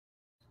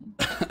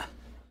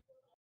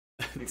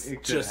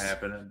 It could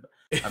happen.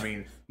 I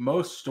mean,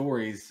 most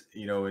stories,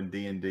 in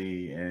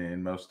D&D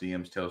and most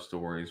DMs tell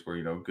stories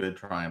where, good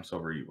triumphs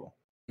over evil.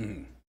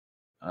 Mm-hmm.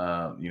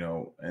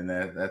 And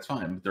that's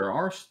fine. But there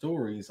are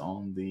stories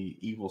on the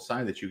evil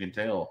side that you can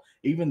tell,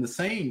 even the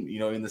same,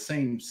 in the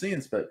same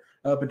sense, but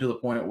up until the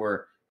point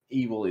where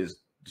evil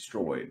is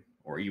destroyed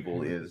or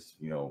evil is,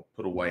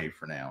 put away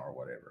for now or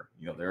whatever.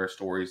 There are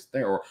stories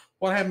there. Or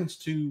what happens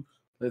to,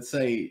 let's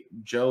say,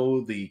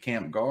 Joe, the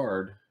camp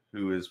guard,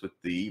 who is with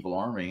the evil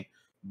army,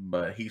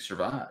 but he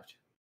survived.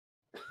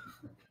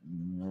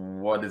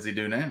 What does he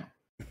do now?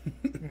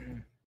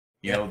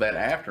 That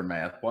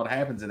aftermath. What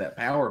happens in that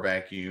power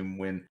vacuum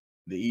when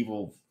the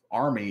evil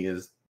army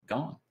is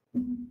gone?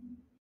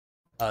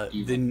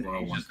 Then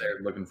he's just there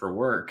looking for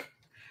work.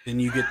 Then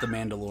you get the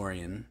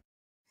Mandalorian.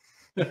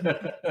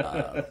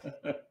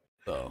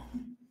 So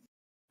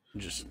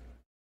just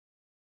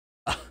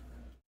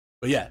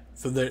but yeah,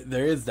 so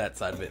there is that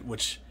side of it,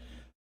 which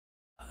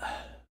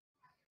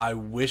I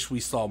wish we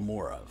saw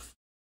more of.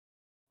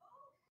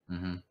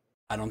 Mm-hmm.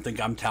 I don't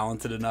think I'm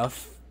talented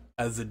enough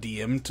as a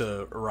DM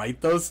to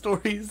write those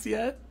stories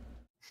yet,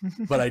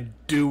 but I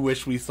do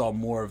wish we saw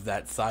more of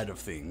that side of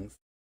things,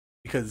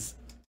 because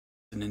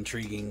it's an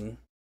intriguing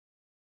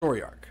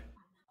story arc.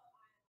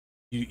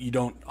 You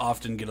don't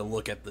often get a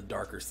look at the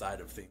darker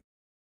side of things,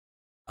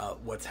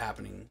 what's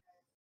happening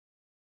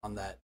on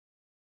that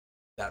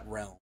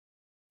realm.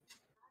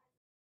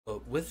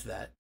 But with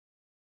that,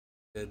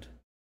 good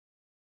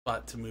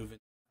spot to move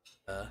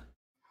into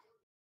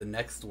the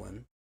next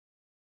one.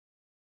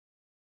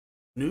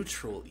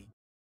 Neutral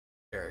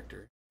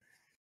character.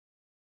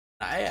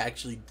 I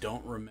actually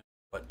don't remember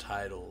what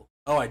title.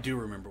 Oh, I do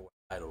remember what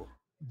title.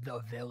 The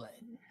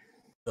villain.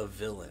 The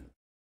villain.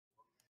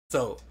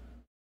 So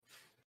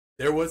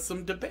there was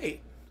some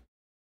debate.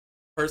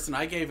 Person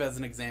I gave as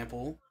an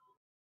example,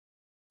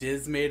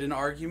 Diz made an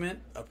argument,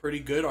 a pretty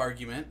good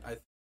argument,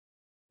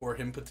 for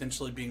him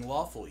potentially being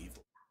lawful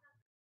evil.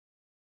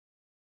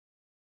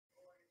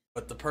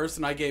 But the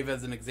person I gave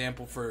as an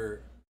example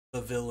for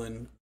the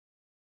villain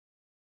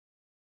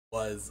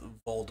was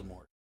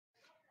Voldemort.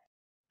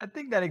 I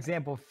think that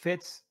example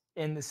fits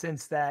in the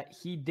sense that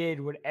he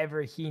did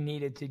whatever he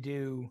needed to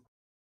do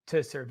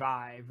to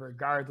survive,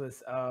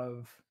 regardless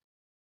of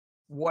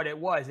what it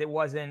was. It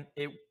wasn't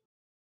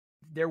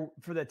there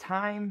for the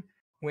time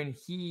when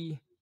he's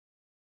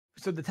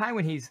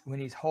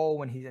whole,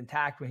 when he's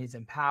intact, when he's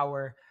in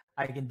power.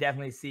 I can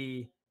definitely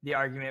see the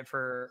argument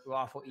for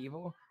lawful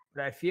evil,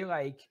 but I feel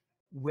like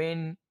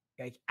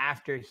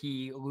after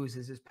he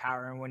loses his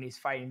power and when he's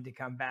fighting to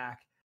come back,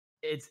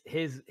 it's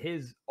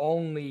his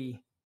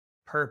only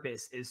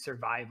purpose is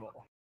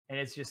survival, and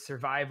it's just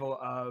survival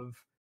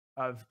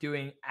of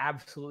doing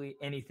absolutely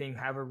anything,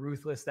 however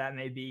ruthless that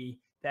may be,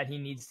 that he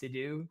needs to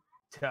do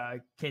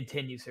to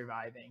continue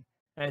surviving.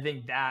 And I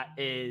think that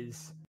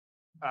is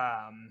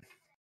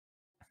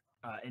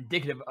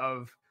indicative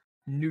of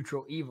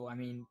neutral evil. I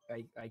mean,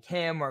 like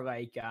him, or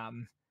like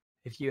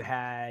if you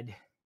had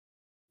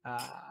a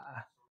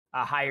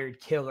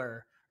hired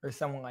killer or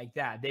someone like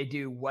that, they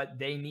do what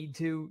they need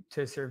to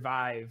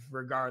survive,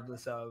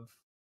 regardless of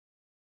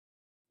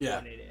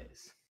what it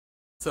is.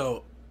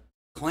 So,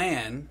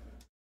 Clan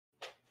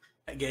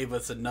gave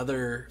us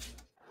another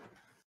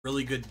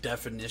really good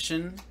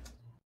definition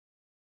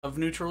of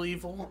neutral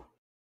evil,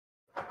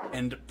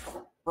 and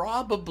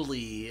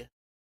probably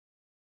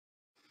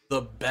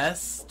the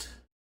best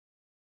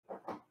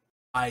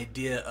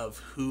idea of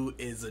who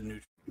is a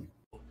neutral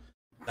evil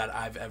that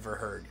I've ever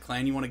heard.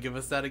 Clan, you want to give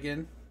us that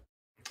again?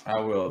 I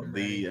will.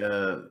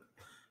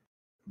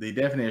 The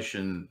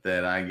definition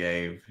that I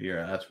gave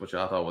here, that's what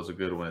I thought was a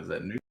good one, is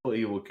that neutral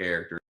evil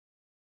characters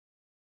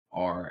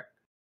are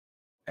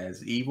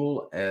as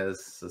evil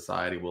as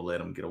society will let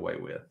them get away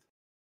with.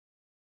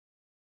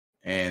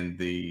 And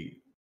the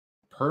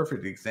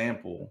perfect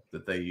example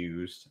that they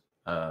used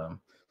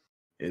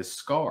is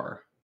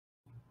Scar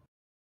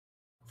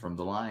from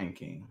The Lion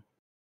King.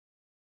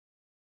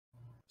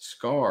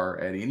 Scar,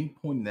 at any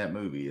point in that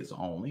movie, is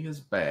only as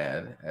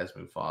bad as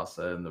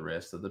Mufasa and the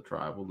rest of the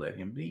tribe will let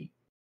him be.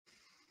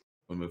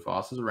 When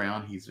Mufasa's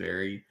around, he's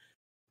very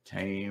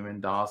tame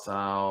and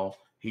docile.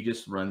 He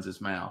just runs his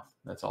mouth.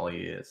 That's all he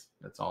is.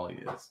 That's all he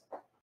is.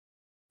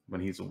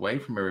 When he's away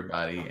from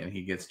everybody and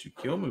he gets to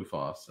kill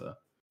Mufasa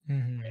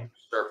and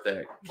usurp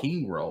that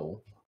king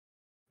role,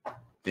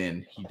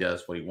 then he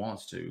does what he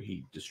wants to.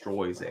 He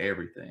destroys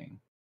everything.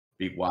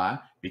 Why?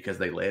 Because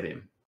they let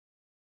him.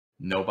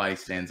 Nobody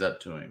stands up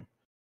to him.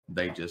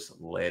 They just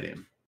let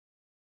him.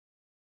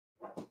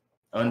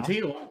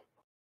 Until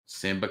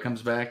Simba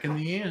comes back in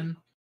the end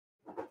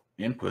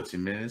and puts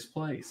him in his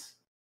place.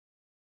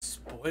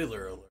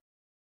 Spoiler alert.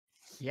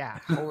 Yeah,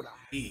 hold on.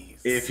 Jeez.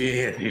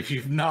 If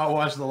you've not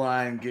watched The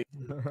Lion King,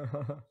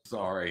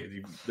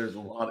 sorry, there's a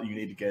lot you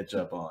need to catch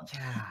up on.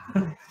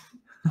 Yeah.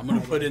 I'm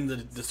gonna put in the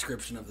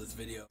description of this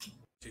video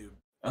to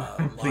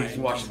Please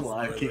watch The King's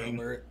Lion spoiler King.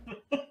 alert.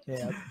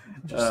 Yeah.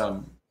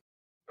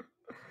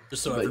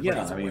 Just so But everybody's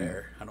yeah, I mean-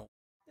 aware. I don't.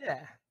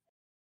 Yeah.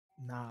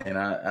 Nah. And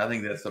I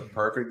think that's a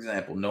perfect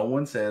example. No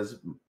one says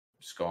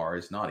Scar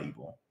is not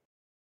evil.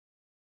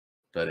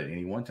 But at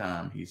any one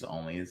time, he's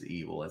only as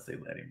evil as they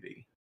let him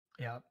be.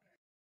 Yep.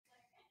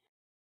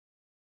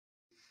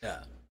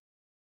 Yeah.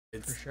 For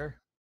It's sure.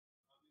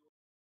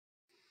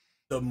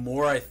 the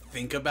more I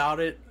think about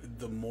it,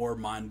 the more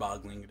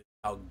mind-boggling it is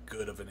how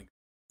good of an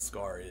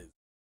Scar is.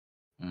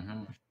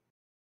 Mm-hmm.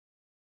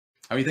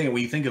 I mean,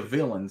 when you think of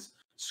villains,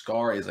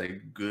 Scar is a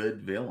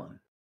good villain.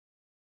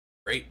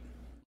 Great.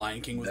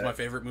 Lion King was That- my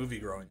favorite movie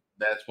growing.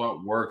 That's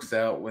what works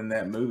out in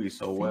that movie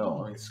so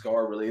well. I mean,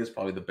 Scar really is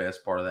probably the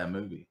best part of that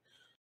movie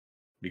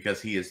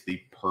because he is the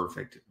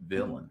perfect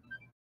villain.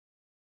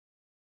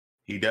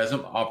 He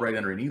doesn't operate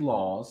under any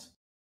laws,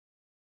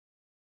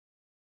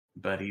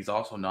 but he's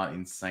also not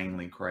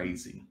insanely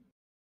crazy.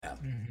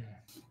 Mhm.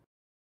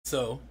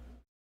 So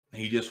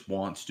He just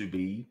wants to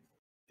be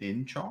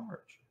in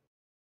charge.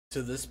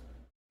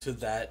 to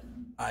that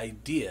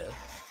idea,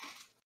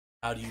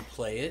 how do you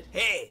play it?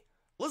 Hey,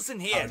 listen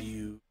How here. do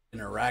you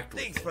interact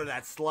with Thanks it? for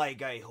that Sly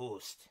Guy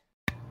host.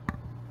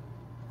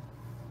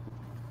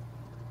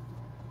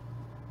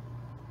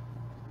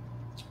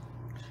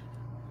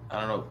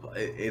 I don't know.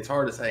 It's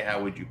hard to say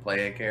how would you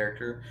play a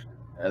character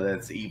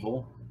that's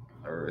evil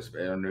or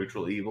a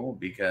neutral evil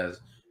because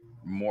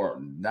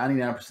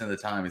 99% of the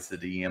time it's the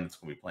DM that's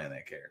going to be playing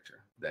that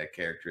character. That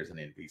character is an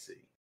NPC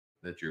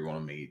that you're going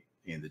to meet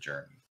in the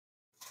journey.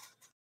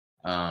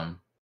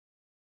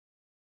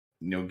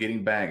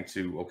 Getting back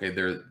to okay,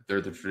 they're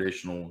the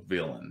traditional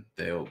villain.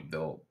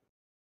 They'll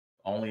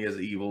only as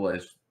evil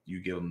as you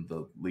give them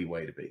the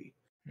leeway to be.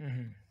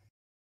 Mhm.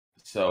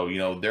 So,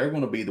 they're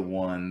going to be the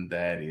one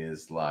that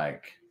is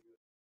like,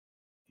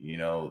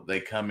 they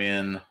come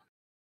in,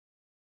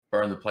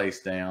 burn the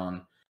place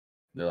down.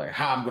 They're like,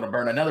 I'm going to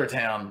burn another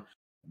town.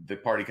 The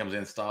party comes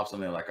in, stops them.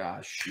 They're like,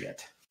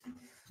 shit.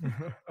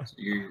 So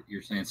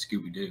you're saying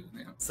Scooby Doo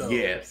now? So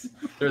Yes.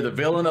 They're the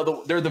villain of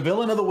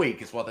the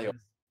week is what they are. In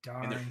the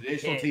Darn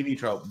traditional shit. TV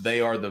trope,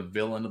 they are the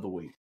villain of the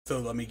week. So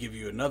let me give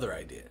you another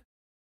idea.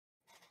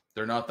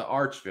 They're not the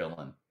arch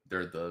villain.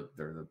 They're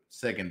the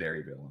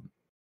secondary villain.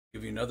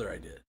 Give you another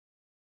idea.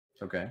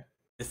 Okay.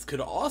 This could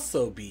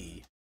also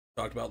be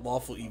talked about.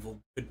 Lawful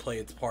evil could play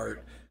its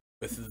part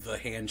with the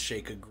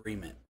handshake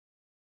agreement.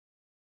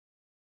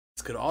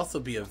 This could also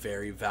be a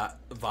very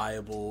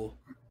viable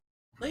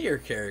player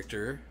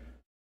character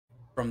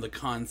from the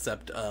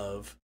concept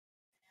of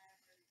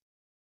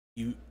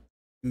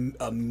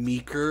a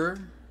meeker,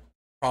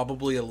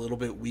 probably a little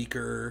bit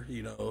weaker,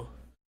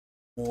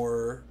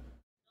 more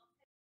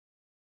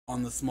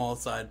on the small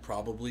side,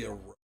 probably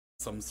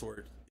some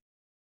sort.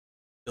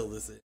 Fill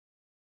this in.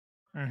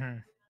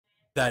 Mhm.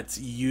 That's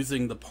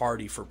using the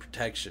party for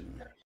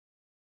protection,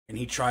 and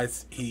he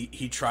tries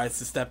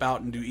to step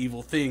out and do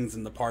evil things,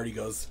 and the party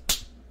goes,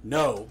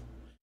 no.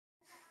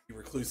 He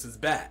recluses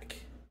back,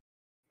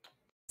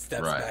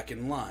 steps Right. back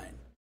in line.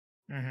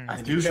 Mhm. I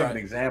And do you have try- an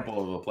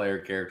example of a player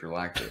character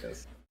like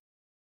this.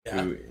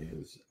 Yeah. Who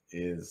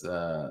is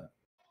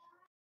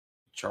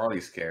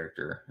Charlie's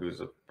character,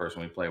 who's a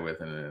person we play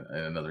with in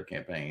another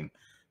campaign,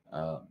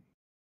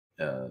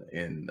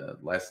 in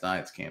last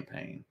night's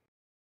campaign.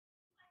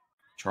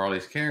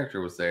 Charlie's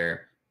character was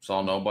there,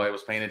 saw nobody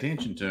was paying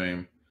attention to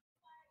him,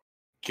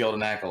 killed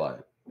an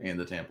acolyte in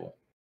the temple.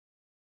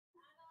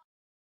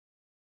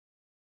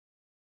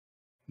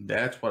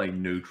 That's what a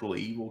neutral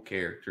evil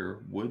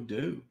character would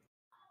do.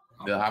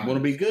 I'm going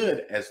to be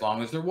good as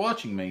long as they're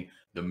watching me.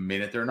 The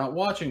minute they're not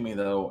watching me,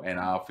 though, and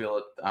I'll feel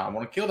it, I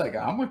want to kill that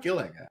guy. I'm going to kill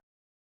that guy.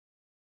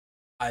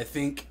 I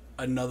think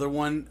another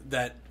one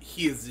that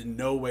he is in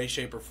no way,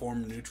 shape, or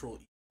form neutral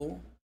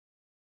evil,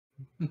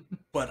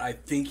 but I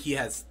think he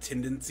has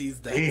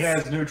tendencies that He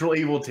has neutral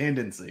evil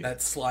tendencies.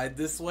 that slide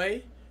this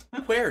way.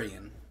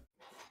 Quarian.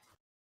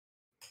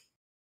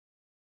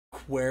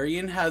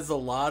 Quarian has a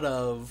lot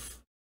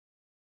of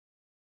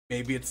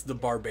maybe it's the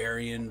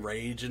barbarian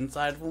rage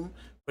inside of him,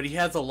 but he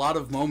has a lot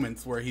of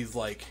moments where he's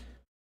like,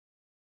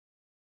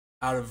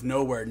 out of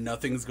nowhere,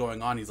 nothing's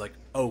going on. He's like,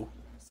 oh,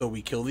 so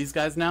we kill these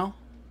guys now?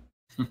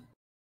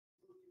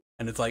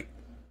 And it's like,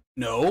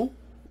 no,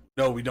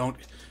 we don't.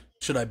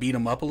 Should I beat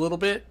him up a little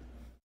bit?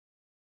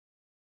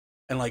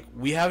 And like,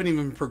 we haven't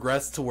even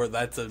progressed to where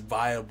that's a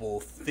viable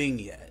thing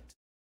yet.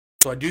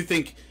 So I do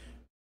think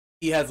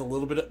he has a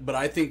little bit, but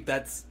I think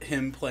that's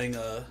him playing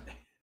a.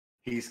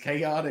 He's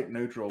chaotic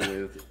neutral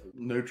with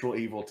neutral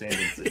evil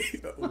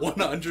tendencies.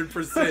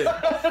 100%.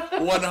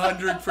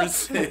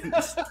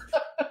 100%.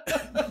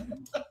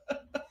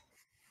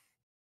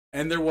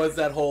 And there was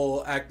that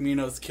whole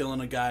Akminos killing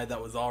a guy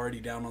that was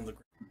already down on the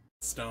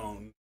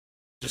stone.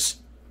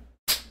 Just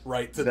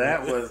right to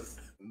that was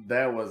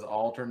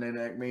alternate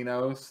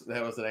Akminos.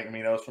 That was an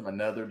Akminos from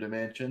another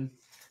dimension.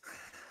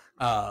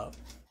 Yeah,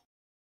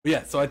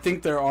 so I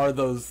think there are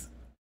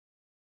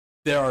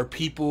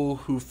people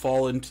who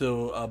fall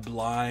into a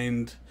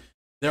blind.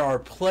 There are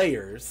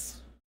players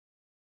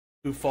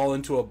who fall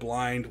into a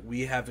blind.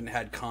 We haven't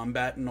had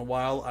combat in a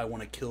while. I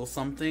want to kill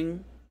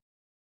something.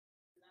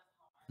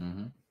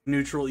 Mm-hmm.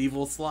 Neutral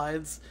evil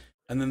slides.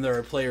 And then there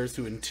are players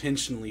who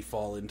intentionally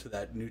fall into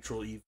that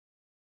neutral evil.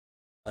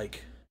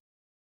 Like,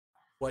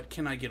 what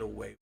can I get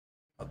away with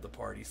of the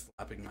party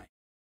slapping my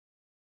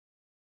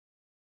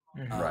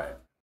right.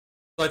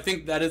 So I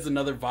think that is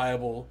another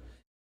viable.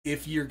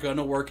 If you're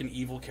gonna work an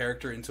evil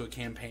character into a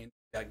campaign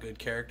that good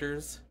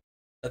characters,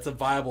 that's a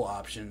viable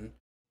option.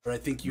 But I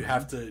think you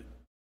have to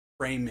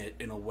frame it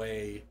in a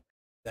way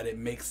that it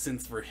makes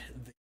sense for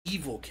the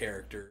evil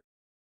character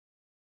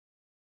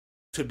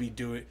to be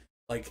doing,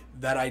 like,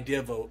 that idea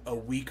of a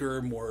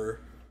weaker, more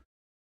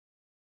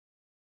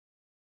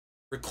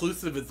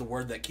reclusive is the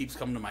word that keeps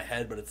coming to my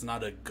head, but it's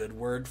not a good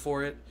word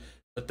for it.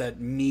 But that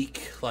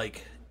meek,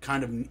 like,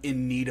 kind of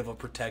in need of a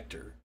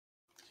protector.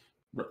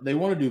 They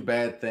want to do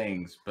bad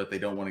things, but they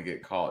don't want to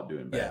get caught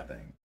doing bad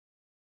things.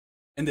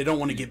 And they don't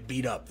want to get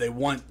beat up. They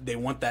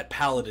want that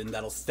paladin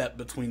that'll step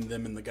between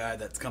them and the guy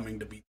that's coming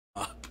to beat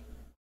them up.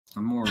 A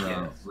more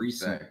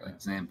recent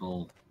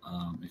example,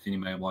 if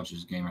anybody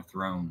watches Game of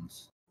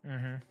Thrones,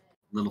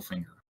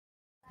 Littlefinger.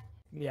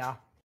 Yeah.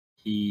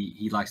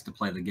 He likes to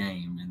play the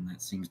game, and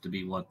that seems to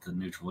be what the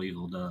neutral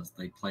evil does.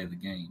 They play the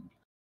game.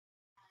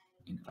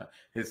 You know,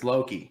 it's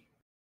Loki.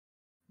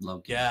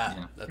 Loki.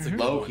 Yeah. That's a good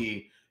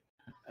Loki.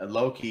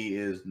 Loki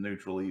is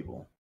neutral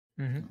evil.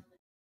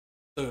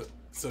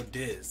 So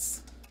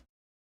Diz,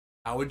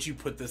 how would you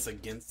put this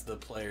against the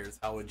players?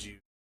 How would you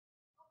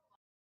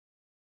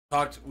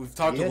we've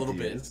talked a little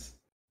bit.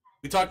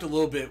 We talked a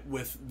little bit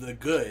with the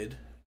good.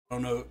 I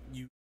don't know,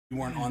 you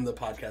weren't on the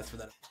podcast for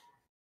that.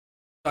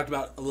 Talked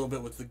about a little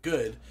bit with the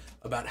good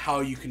about how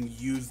you can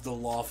use the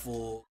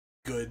lawful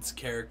good's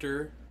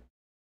character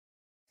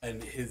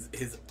and his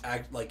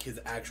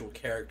actual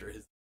character,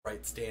 his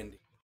right standing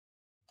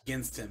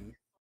against him,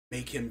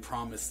 make him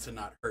promise to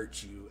not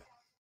hurt you.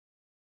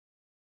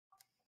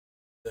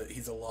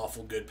 He's a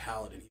lawful good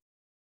paladin.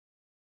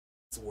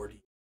 Sword.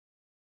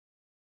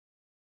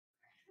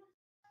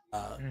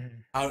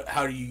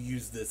 How do you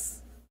use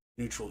this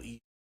neutral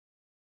evil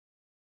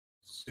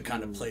to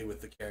kind of play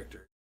with the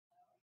character?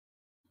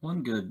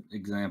 One good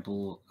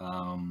example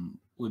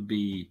would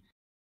be,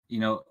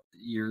 your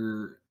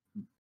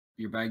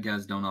bad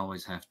guys don't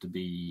always have to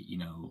be,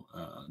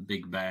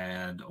 big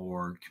bad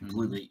or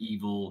completely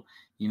evil.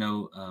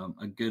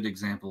 A good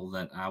example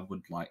that I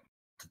would like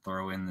to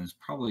throw in is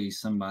probably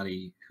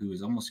somebody who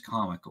is almost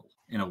comical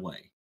in a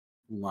way.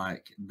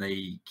 Like,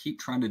 they keep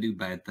trying to do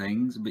bad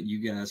things, but you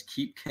guys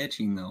keep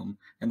catching them,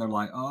 and they're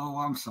like, "Oh,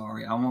 I'm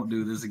sorry, I won't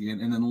do this again."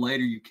 And then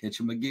later you catch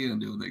them again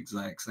doing the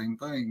exact same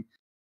thing.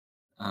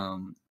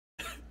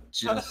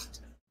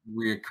 Just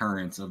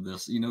reoccurrence of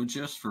this,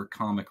 just for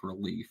comic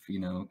relief,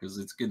 because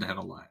it's good to have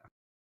a laugh.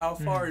 How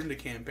far into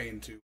campaign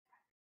 2?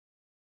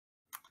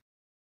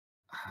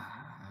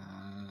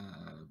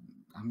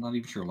 I'm not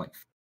even sure, like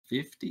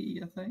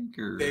 50, I think,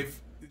 or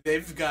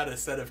they've got a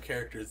set of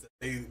characters that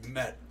they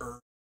met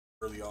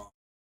early on.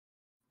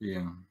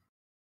 Yeah.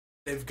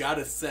 They've got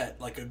a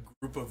set, like a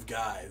group of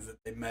guys that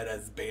they met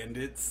as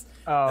bandits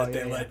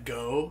let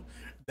go,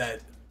 that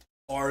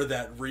are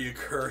that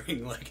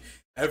reoccurring, like,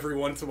 every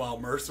once in a while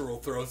Mercer will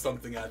throw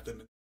something at them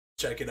and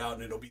check it out,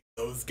 and it'll be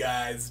those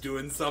guys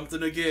doing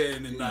something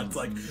again, and that's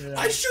like,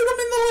 I shoot him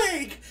in the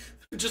leg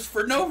just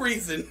for no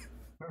reason.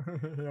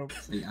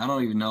 See, I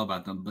don't even know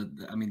about them, but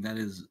I mean, it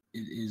is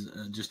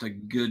just a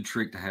good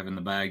trick to have in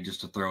the bag,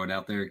 just to throw it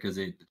out there, because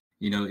it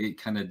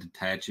kind of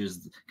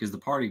detaches, because the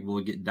party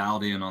will get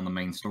dialed in on the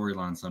main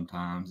storyline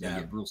sometimes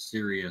and get real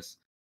serious,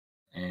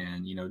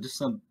 and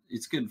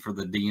it's good for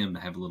the DM to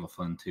have a little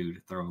fun too,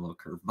 to throw a little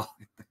curveball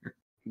in there.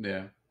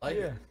 Yeah.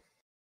 I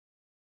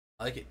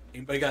like it.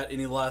 Anybody got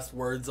any last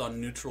words on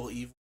neutral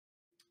evil?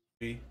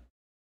 We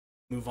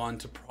move on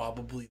to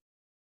probably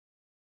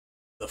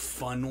the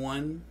fun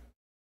one.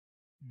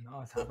 No,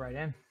 let's hop right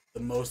in. The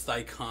most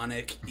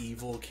iconic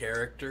evil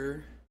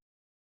character.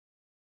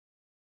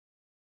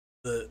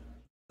 The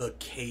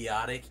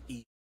chaotic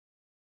evil.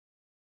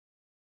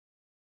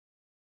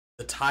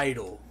 the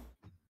title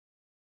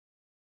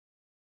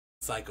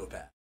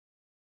psychopath.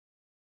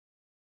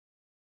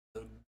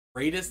 The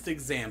greatest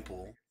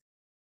example,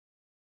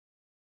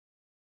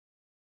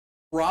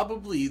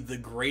 probably the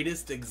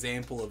greatest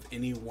example of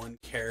any one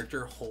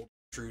character holding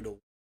true to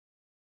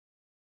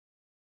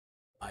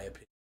my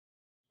opinion.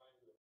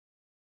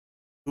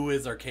 Who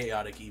is our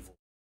chaotic evil?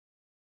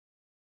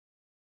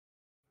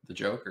 The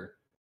Joker.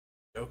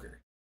 Joker.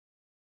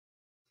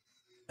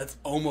 That's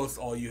almost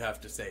all you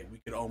have to say. We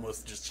could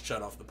almost just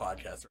shut off the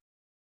podcast,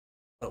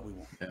 but we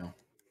won't. Yeah.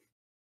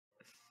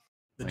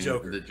 The I mean,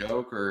 Joker. The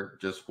Joker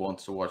just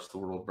wants to watch the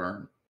world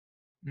burn.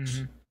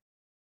 Mm-hmm.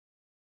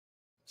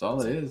 That's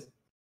all it is.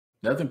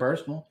 Nothing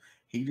personal.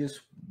 He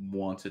just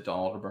wants it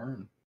all to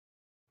burn.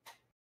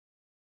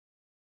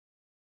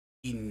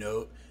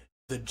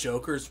 The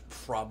Joker's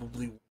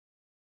probably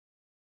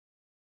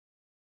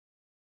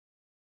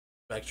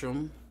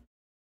spectrum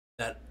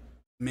that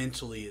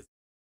mentally is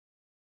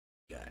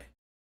a guy.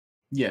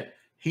 Yeah,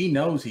 he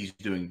knows he's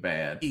doing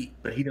bad,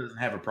 but he doesn't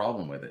have a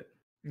problem with it.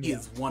 He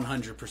is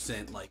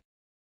 100% like,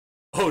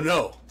 oh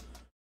no,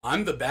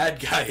 I'm the bad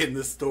guy in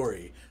this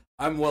story.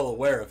 I'm well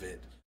aware of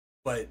it,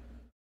 but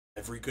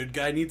every good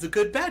guy needs a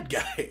good bad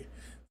guy,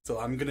 so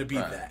I'm gonna be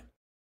that.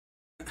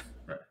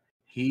 Right.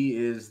 He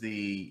is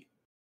the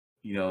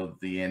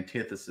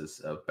antithesis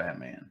of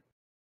Batman.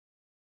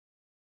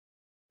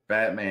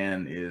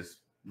 Batman is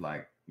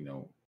like,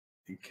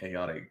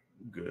 chaotic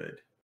good.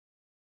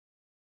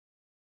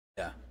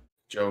 Yeah.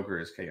 Joker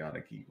is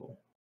chaotic evil.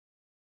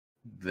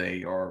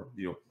 They are,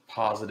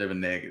 positive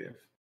and negative.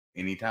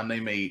 Anytime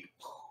they meet,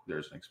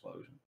 there's an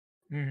explosion.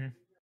 Mm-hmm.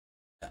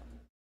 Yeah.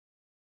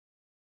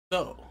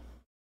 So,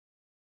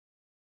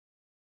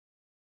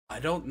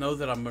 I don't know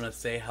that I'm gonna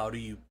say how do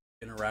you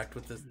interact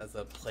with this as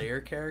a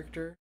player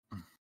character,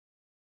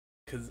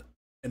 because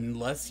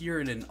unless you're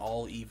in an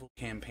all evil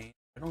campaign,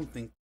 I don't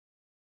think.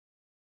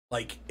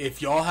 Like,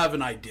 if y'all have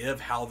an idea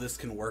of how this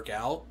can work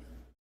out,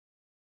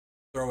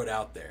 throw it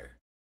out there.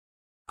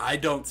 I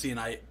don't see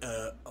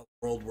a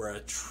world where a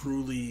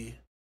truly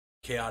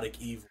chaotic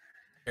evil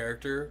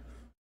character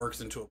works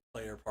into a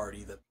player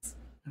party that's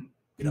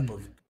made up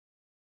of.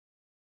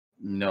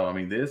 No, I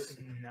mean this.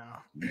 No.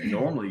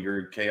 Normally,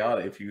 you're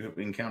chaotic. If you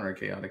encounter a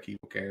chaotic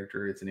evil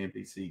character, it's an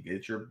NPC.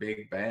 It's your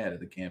big bad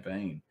of the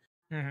campaign,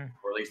 Mm-hmm.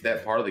 or at least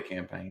that part of the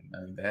campaign.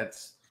 I mean,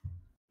 that's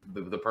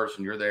the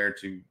person you're there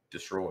to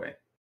destroy.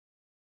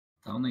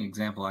 The only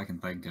example I can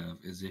think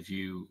of is if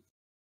you,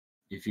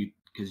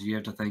 because you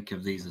have to think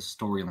of these as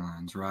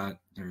storylines, right?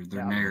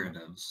 They're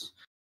narratives,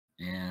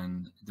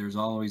 and there's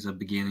always a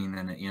beginning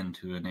and an end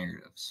to a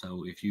narrative.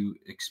 So if you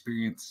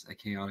experience a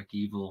chaotic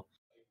evil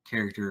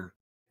character,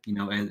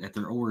 at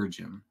their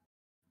origin,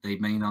 they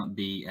may not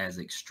be as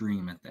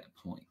extreme at that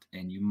point,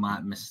 and you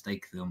might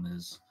mistake them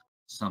as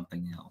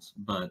something else.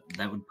 But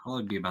that would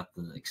probably be about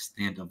the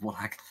extent of what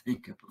I could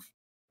think of.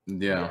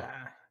 Yeah.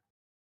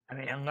 I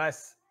mean,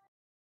 unless,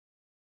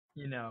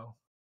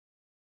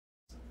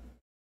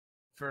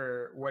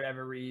 for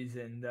whatever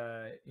reason,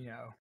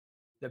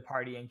 the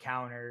party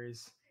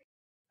encounters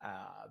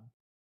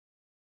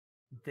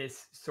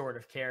this sort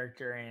of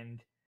character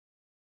and,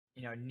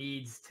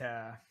 needs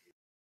to,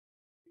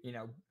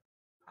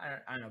 I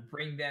don't know,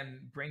 bring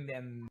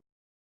them,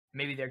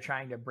 maybe they're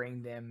trying to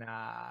bring them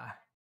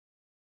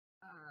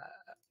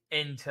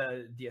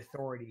into the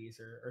authorities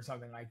or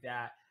something like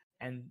that.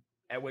 And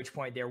at which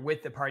point they're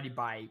with the party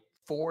by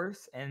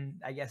force. And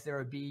I guess there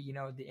would be,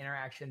 the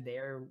interaction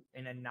there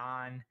in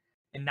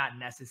not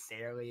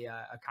necessarily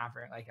a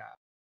confront, like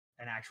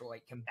an actual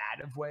like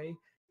combative way.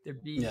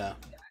 There'd be that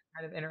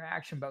kind of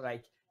interaction, but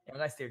like,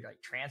 unless they're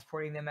like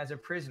transporting them as a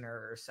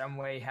prisoner or some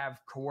way have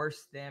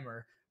coerced them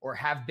or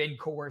have been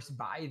coerced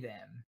by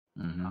them.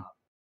 Mm-hmm.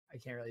 I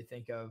can't really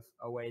think of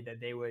a way that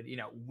they would,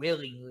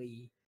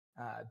 willingly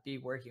be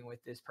working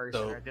with this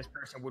person, or this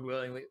person would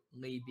willingly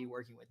be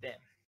working with them.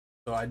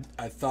 So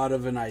I thought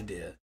of an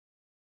idea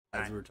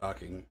as we were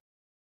talking.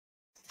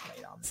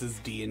 This is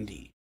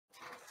D&D.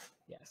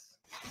 Yes.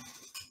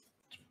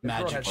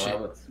 Magic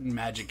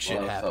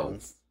shit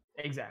happens.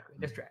 Exactly.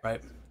 That's right.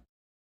 Right.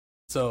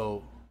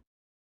 So.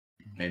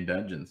 In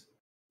dungeons.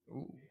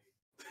 Ooh.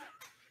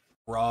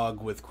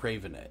 Grog with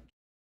Craven Edge.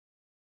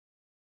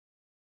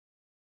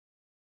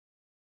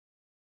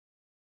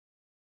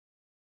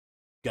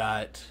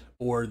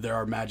 Or there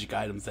are magic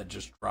items that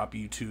just drop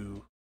you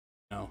to,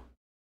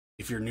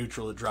 if you're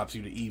neutral, it drops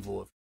you to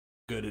evil. If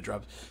you're good, it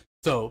drops.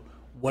 So,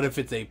 what if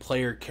it's a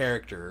player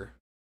character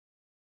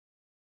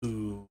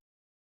who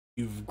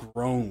you've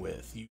grown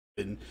with?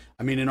 In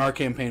our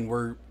campaign,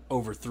 we're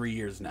over 3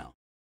 years now.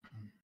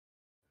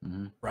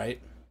 Mm-hmm.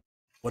 Right?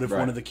 What if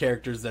one of the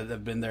characters that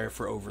have been there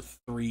for over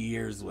 3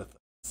 years with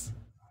us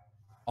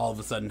all of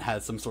a sudden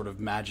has some sort of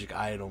magic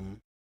item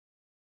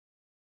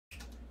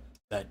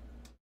that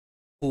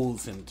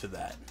pulls him to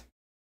that?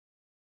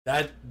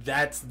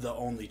 That's the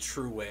only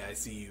true way I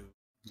see you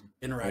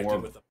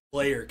interacting with a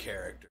player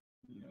character.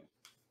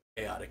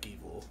 Chaotic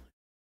evil.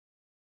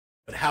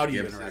 But how do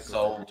you gives interact his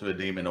soul with to a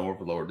demon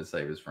overlord to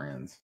save his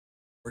friends?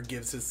 Or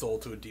gives his soul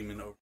to a demon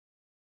overlord?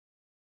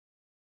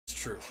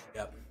 true.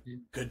 Yep. Yeah.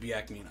 Could be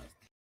Acmina.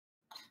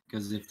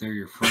 Because if they're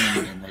your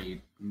friend and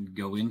they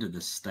go into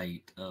this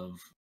state of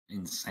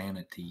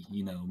insanity,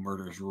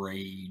 murderous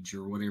rage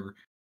or whatever,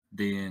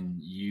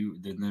 then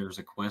there's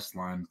a quest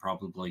line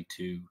probably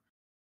to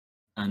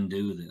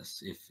undo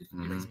this if it's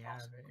Mhm.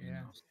 possible.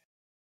 Yeah.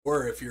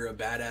 Or if you're a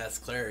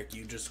badass cleric,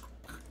 you just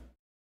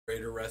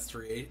create a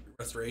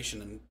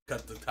restoration and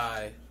cut the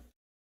tie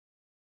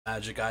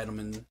magic item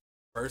in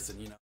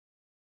person.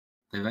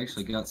 They've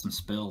actually got some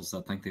spells.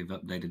 I think they've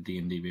updated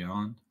D&D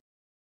Beyond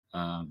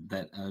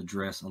that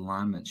address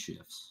alignment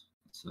shifts.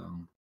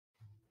 So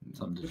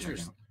something to check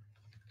out.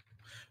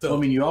 So, Well,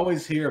 I mean, you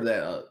always hear of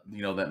that,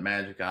 that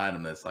magic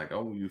item that's like,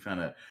 oh, you found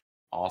an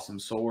awesome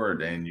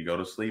sword and you go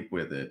to sleep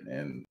with it,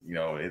 and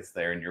it's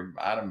there in your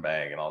item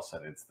bag, and all of a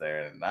sudden it's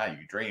there, and at night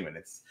you dream, and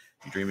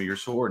you dream of your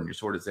sword, and your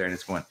sword is there, and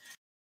it's going,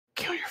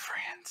 kill your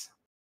friends.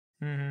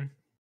 Mm-hmm.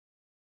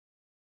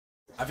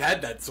 I've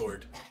had that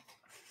sword.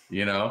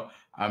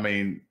 I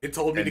mean, It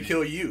told me to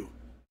kill you.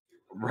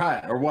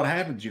 right? Or what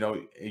happens? You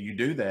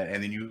do that,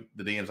 and then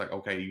the DM's like,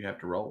 okay, you have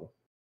to roll.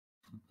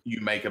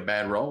 You make a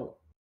bad roll.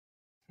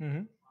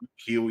 Mm-hmm.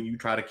 You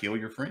try to kill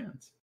your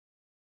friends.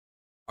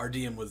 Our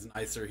DM was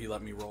nicer. He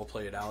let me role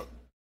play it out,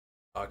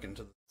 talking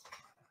to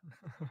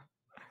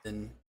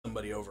then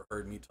somebody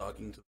overheard me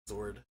talking to the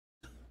sword.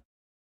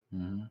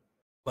 Mm-hmm.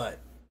 But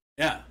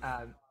yeah,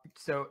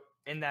 So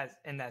in that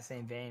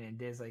same vein, and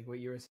Diz, like what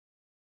you were saying,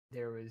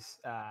 there was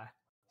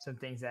some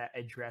things that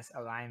address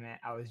alignment.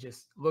 I was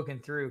just looking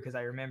through because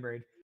I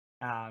remembered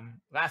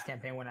last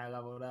campaign when I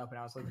leveled up and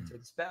I was looking through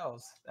the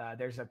spells.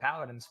 There's a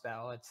paladin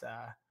spell. It's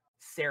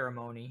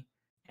ceremony,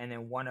 and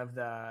then one of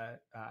the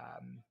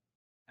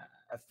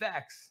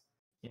effects,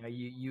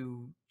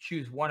 you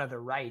choose one of the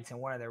rights, and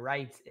one of the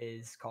rights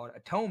is called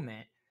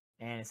atonement,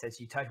 and it says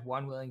you touch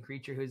one willing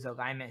creature whose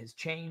alignment has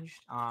changed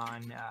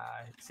on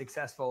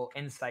successful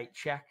insight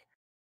check,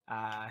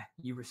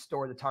 you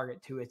restore the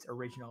target to its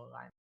original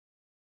alignment.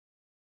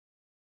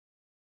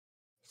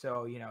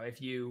 So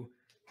if you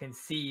can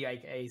see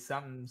like, hey,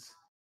 something's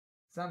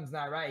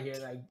not right here,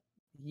 like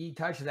he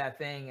touched that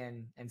thing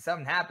and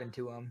something happened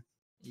to him,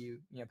 you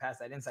pass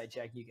that insight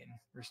check, you can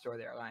restore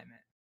their alignment.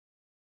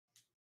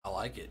 I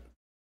like it.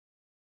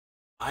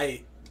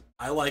 I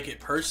like it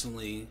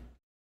personally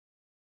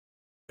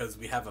because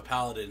we have a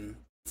paladin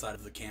inside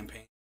of the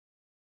campaign.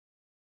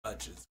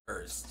 Touch is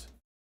cursed.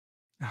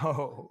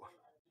 Oh,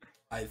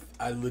 I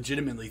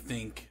legitimately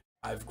think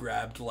I've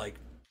grabbed like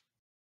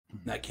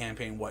that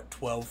campaign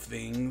 12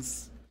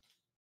 things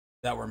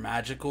that were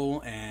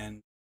magical,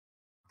 and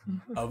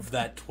of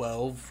that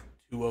 12,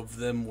 2 of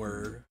them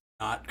were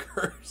not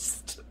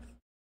cursed.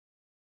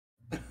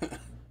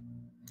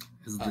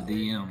 As the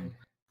DM,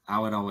 I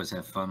would always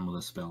have fun with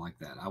a spell like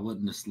that. I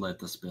wouldn't just let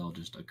the spell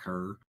just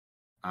occur.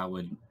 I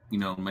would,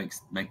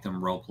 make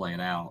them role play it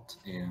out,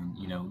 and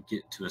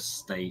get to a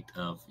state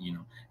of,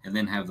 and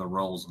then have the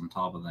rolls on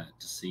top of that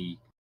to see,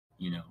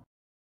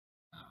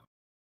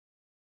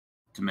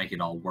 to make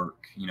it all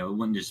work. It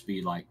wouldn't just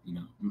be like,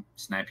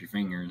 snap your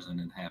fingers and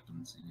it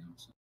happens,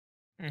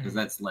 because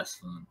that's less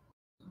fun.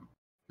 So.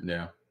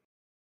 Yeah.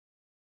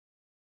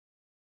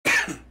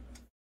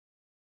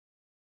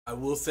 I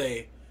will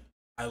say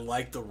I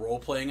like the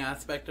role-playing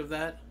aspect of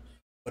that,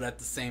 but at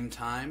the same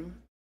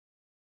time,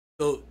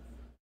 so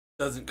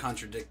doesn't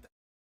contradict that.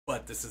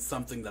 But this is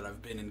something that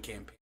I've been in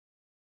campaign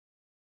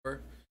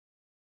for.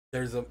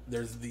 There's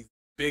these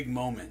big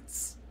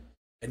moments,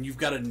 and you've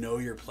got to know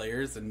your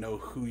players and know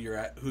who you're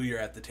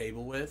at the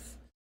table with.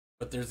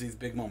 But there's these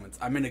big moments.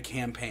 I'm in a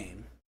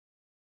campaign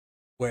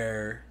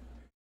where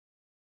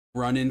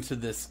run into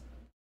this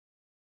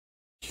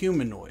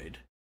humanoid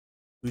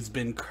who's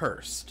been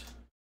cursed.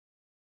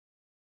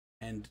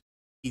 And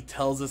he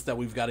tells us that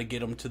we've got to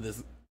get him to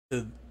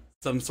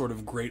some sort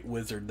of great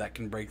wizard that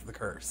can break the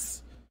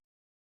curse.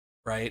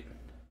 Right?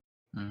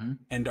 Mm-hmm.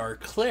 And our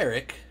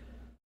cleric,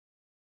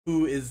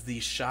 who is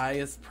the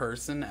shyest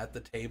person at the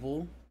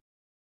table,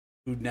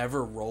 who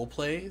never role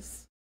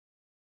plays,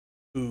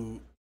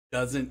 who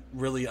doesn't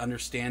really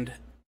understand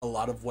a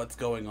lot of what's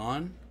going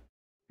on,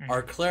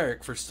 our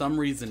cleric, for some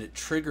reason, it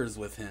triggers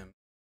with him.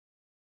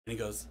 And he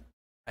goes,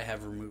 I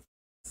have removed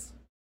this.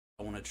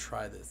 I want to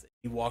try this.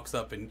 He walks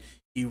up and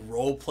he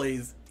role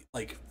plays,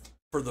 like,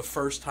 for the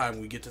first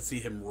time we get to see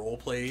him role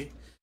play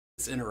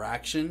this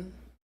interaction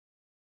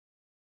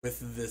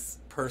with this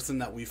person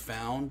that we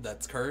found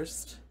that's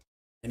cursed,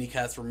 and he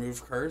casts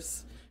remove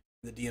curse.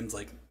 And the DM's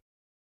like,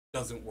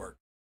 doesn't work.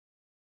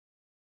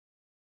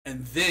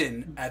 And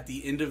then at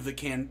the end of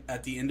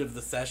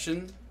the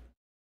session,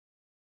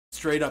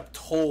 straight up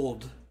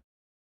told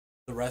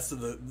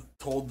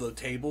the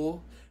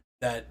table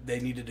that they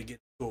needed to get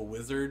to a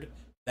wizard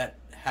that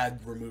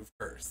had removed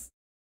curse.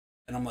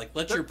 And I'm like,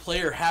 let your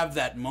player have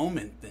that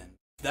moment then.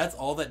 If that's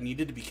all that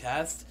needed to be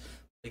cast.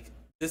 Like,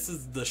 this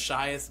is the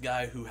shyest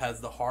guy who has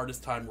the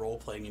hardest time role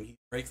playing, and he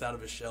breaks out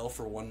of his shell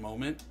for one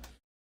moment.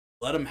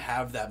 Let him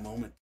have that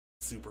moment.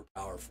 Super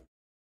powerful.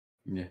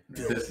 Yeah,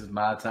 this is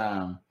my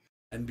time.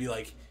 And be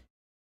like,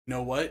 you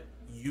know what?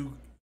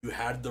 you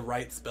had the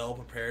right spell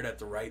prepared at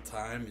the right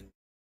time and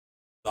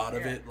thought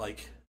of it,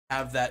 like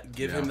have that,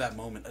 give him that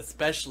moment,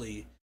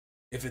 especially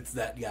if it's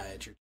that guy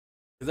at your,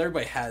 because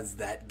everybody has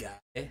that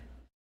guy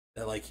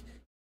that like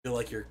feel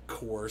like you're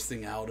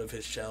coercing out of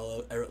his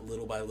shell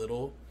little by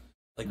little.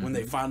 Like when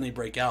they finally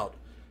break out,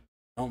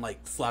 don't like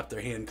slap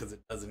their hand because it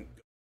doesn't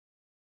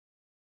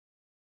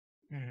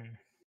go.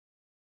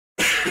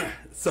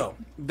 So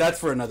that's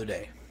for another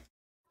day.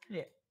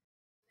 Yeah.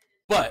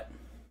 But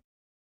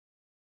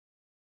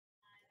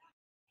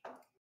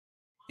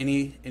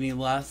any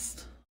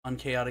last on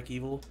Chaotic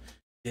Evil?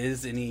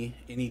 Is any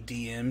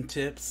DM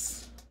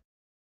tips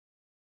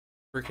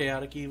for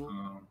Chaotic Evil?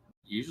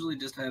 Usually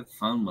just have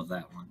fun with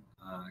that one,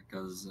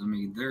 because I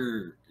mean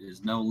there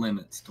is no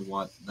limits to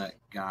what that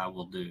guy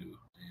will do,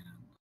 and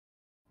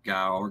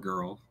guy or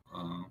girl,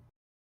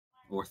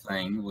 or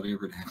thing,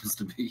 whatever it happens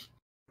to be.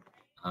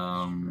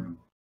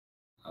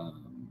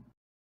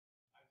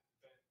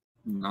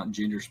 Not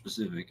gender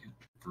specific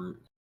for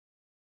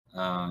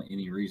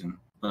any reason,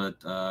 but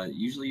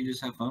usually you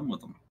just have fun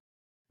with them.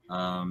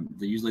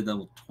 Usually they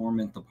will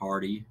torment the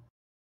party,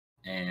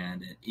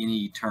 and at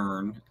any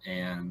turn,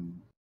 and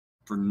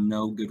for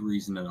no good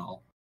reason at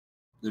all.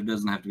 There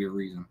doesn't have to be a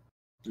reason.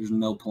 There's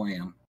no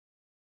plan.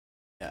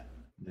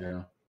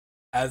 Yeah.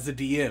 As a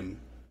DM,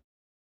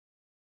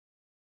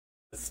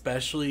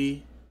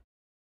 especially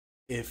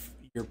if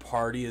your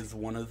party is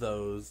one of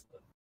those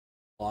that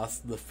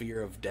lost the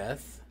fear of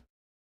death,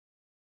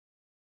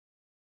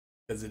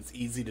 because it's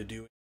easy to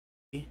do.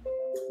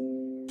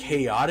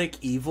 Chaotic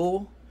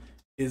Evil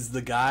is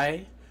the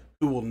guy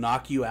who will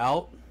knock you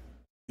out.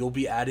 You'll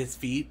be at his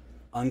feet,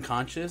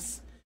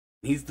 unconscious.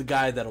 He's the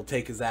guy that'll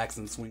take his axe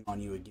and swing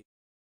on you again,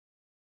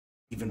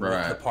 even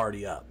wake the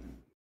party up.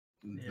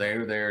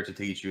 They're there to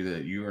teach you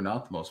that you are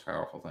not the most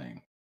powerful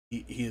thing.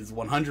 He is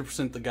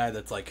 100% the guy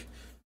that's like,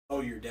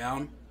 oh, you're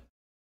down?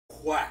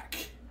 Whack.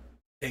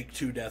 Take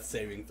 2 death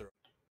saving throws.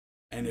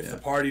 And if the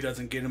party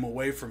doesn't get him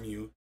away from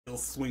you, he'll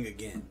swing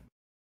again.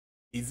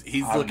 He's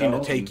looking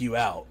to take you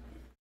out.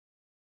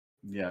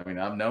 Yeah, I mean,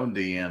 I've known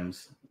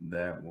DMs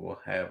that will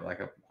have like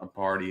a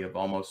party of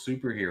almost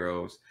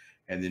superheroes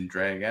and then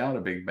drag out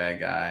a big bad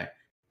guy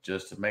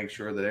just to make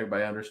sure that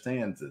everybody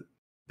understands that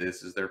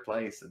this is their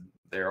place and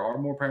there are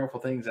more powerful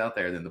things out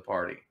there than the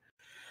party.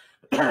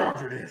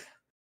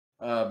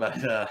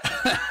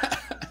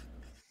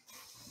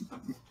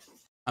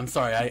 I'm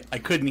sorry, I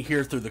couldn't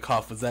hear through the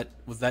cough. Was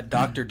that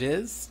Dr.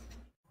 Diz?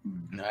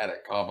 I had a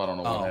cough. I don't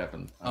know what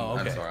happened.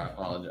 Okay. I'm sorry.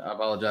 I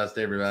apologize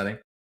to everybody.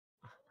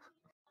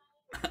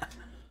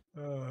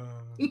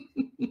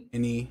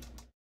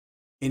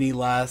 Any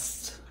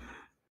last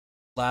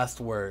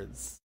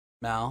words,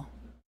 Mal?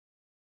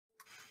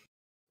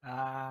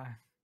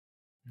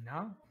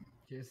 No,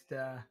 just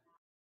I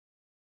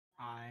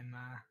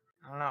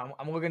don't know.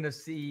 I'm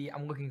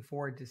looking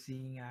forward to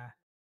seeing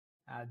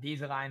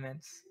these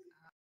alignments,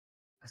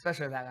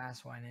 especially that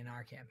last one in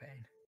our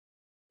campaign.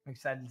 I'm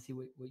excited to see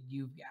what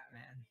you've got,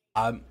 man.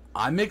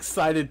 I'm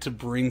excited to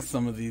bring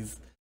some of these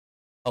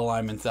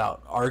alignments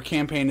out. Our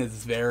campaign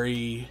is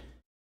very,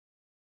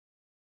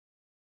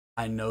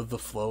 I know the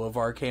flow of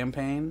our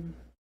campaign,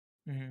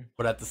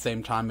 but at the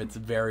same time it's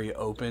very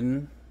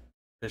open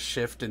to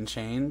shift and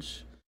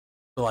change.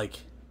 So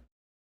like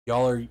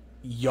y'all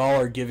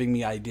are giving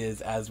me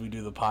ideas as we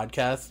do the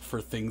podcast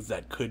for things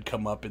that could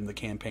come up in the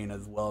campaign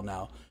as well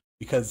now,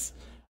 because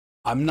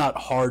I'm not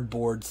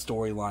hardboard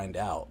storylined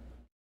out.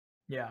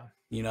 Yeah.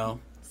 You know?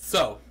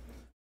 So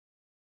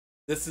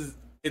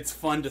it's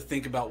fun to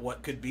think about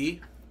what could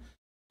be,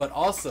 but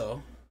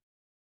also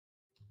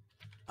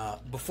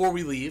before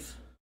we leave,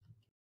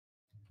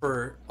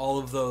 for all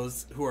of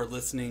those who are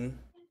listening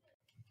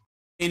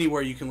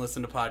anywhere you can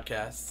listen to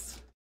podcasts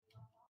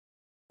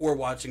or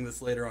watching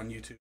this later on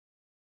YouTube,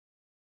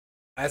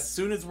 as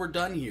soon as we're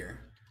done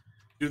here,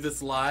 do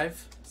this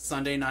live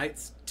Sunday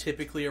nights,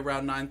 typically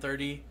around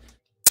 9:30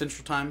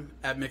 Central Time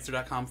at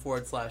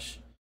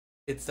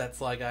mixer.com/It's That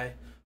Sly Guy,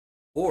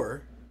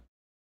 or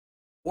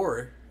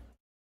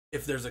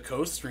if there's a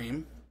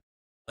co-stream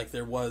like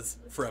there was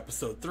for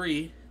episode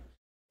 3,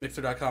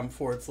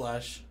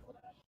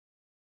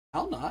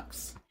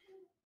 mixer.com/Alnox.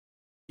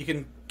 You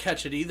can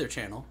catch it either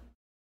channel.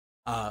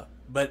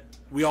 But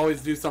we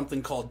always do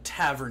something called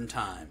Tavern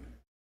Time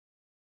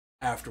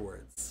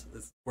afterwards.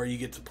 It's where you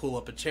get to pull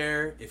up a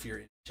chair if you're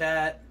in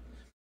chat,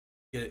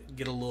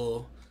 get a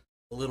little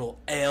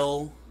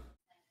ale,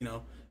 you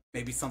know,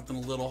 maybe something a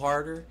little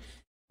harder.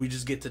 We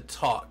just get to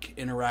talk,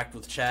 interact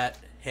with chat,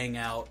 hang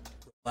out,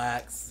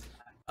 relax.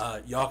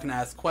 Y'all can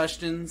ask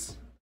questions.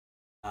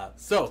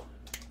 So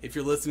if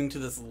you're listening to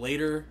this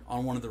later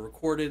on one of the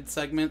recorded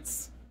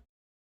segments,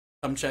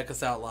 come check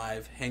us out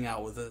live, hang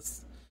out with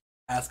us,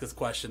 ask us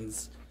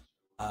questions.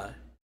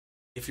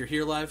 If you're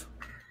here live,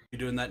 you're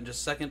doing that in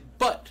just a second.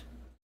 But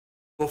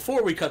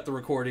before we cut the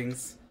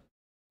recordings,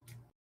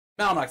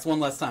 Malnox, one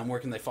last time, where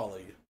can they follow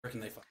you? Where can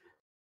they find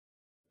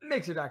you?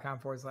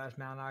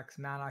 Mixer.com/Malnox.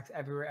 Malnox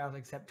everywhere else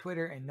except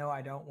Twitter. And no,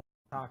 I don't want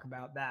to talk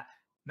about that.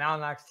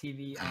 Malnox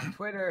TV on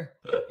Twitter.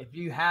 If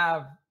you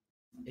have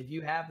if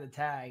you have the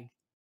tag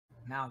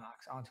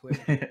Malnox on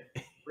Twitter,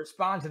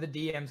 respond to the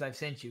DMs I've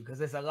sent you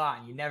because it's a lot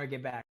and you never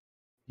get back.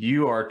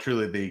 You are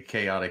truly the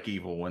chaotic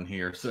evil one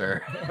here,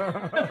 sir.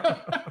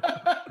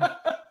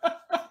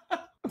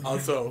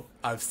 Also,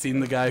 I've seen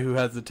the guy who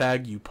has the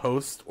tag you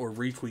post or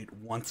retweet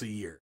once a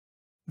year.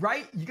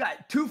 Right? You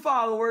got 2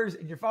 followers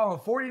and you're following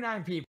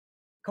 49 people.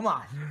 Come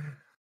on.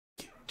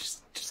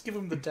 Just give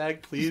him the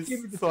tag, please,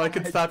 give me the so I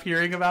can tag. stop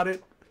hearing about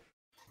it.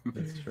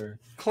 That's true.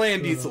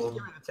 Clan Diesel,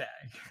 Give me the tag.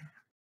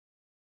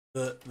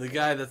 the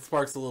guy that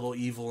sparks a little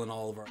evil in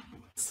all of our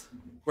lives.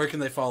 Where can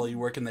they follow you?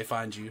 Where can they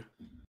find you?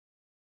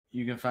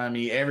 You can find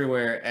me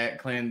everywhere at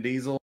Clan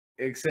Diesel,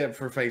 except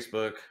for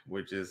Facebook,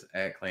 which is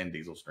at Clan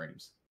Diesel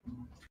Streams.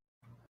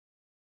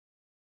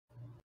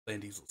 Clan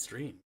Diesel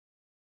stream.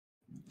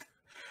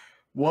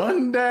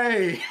 One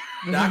day.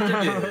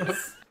 Dr.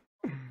 Diz.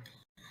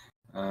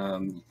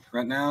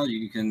 Right now,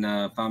 you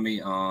can find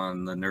me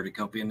on the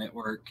Nerdicopia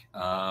Network,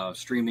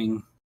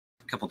 streaming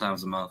a couple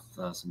times a month,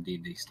 some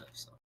D&D stuff.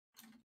 So.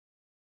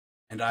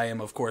 And I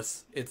am, of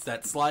course, It's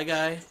That Sly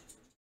Guy.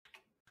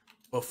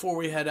 Before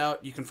we head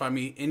out, you can find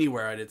me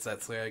anywhere at It's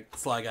That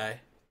Sly Guy.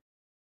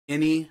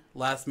 Any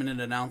last-minute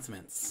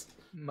announcements?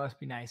 Must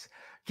be nice.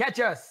 Catch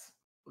us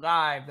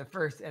live the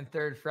first and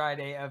third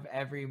Friday of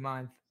every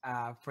month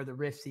for the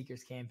Rift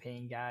Seekers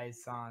campaign,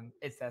 guys, on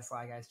It's That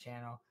Sly Guy's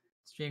channel.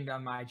 Streamed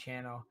on my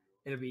channel.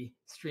 It'll be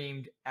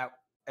streamed at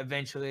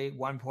eventually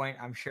one point,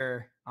 I'm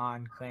sure,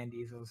 on Clan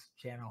Diesel's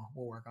channel.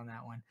 We'll work on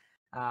that one.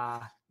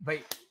 But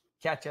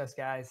catch us,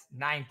 guys,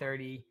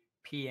 9:30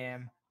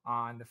 p.m.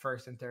 on the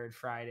first and third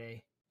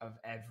Friday of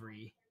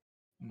every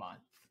month,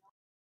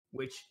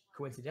 which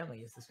coincidentally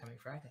is this coming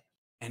Friday.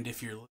 And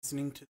if you're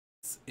listening to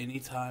this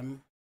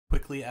anytime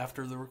quickly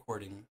after the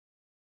recording,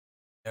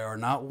 there are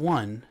not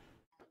 1,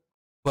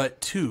 but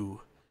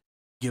 2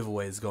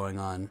 giveaways going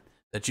on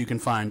that you can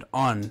find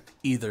on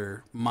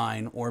either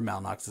mine or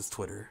Malnox's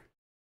Twitter.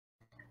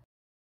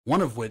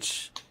 One of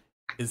which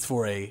is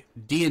for a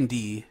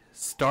D&D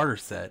starter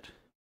set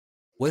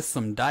with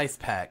some dice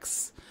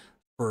packs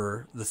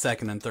for the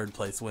second and third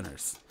place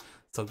winners.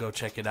 So go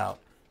check it out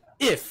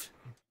if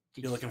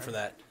you're looking for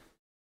that.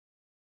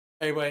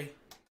 Anyway,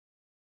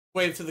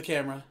 wave to the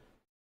camera.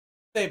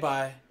 Say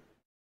bye.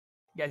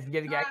 You guys can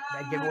get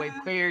that giveaway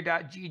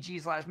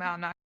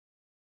player.gg/mountain.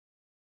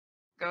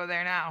 Go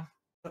there now.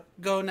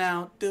 Go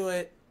now. Do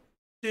it.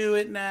 Do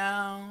it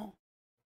now.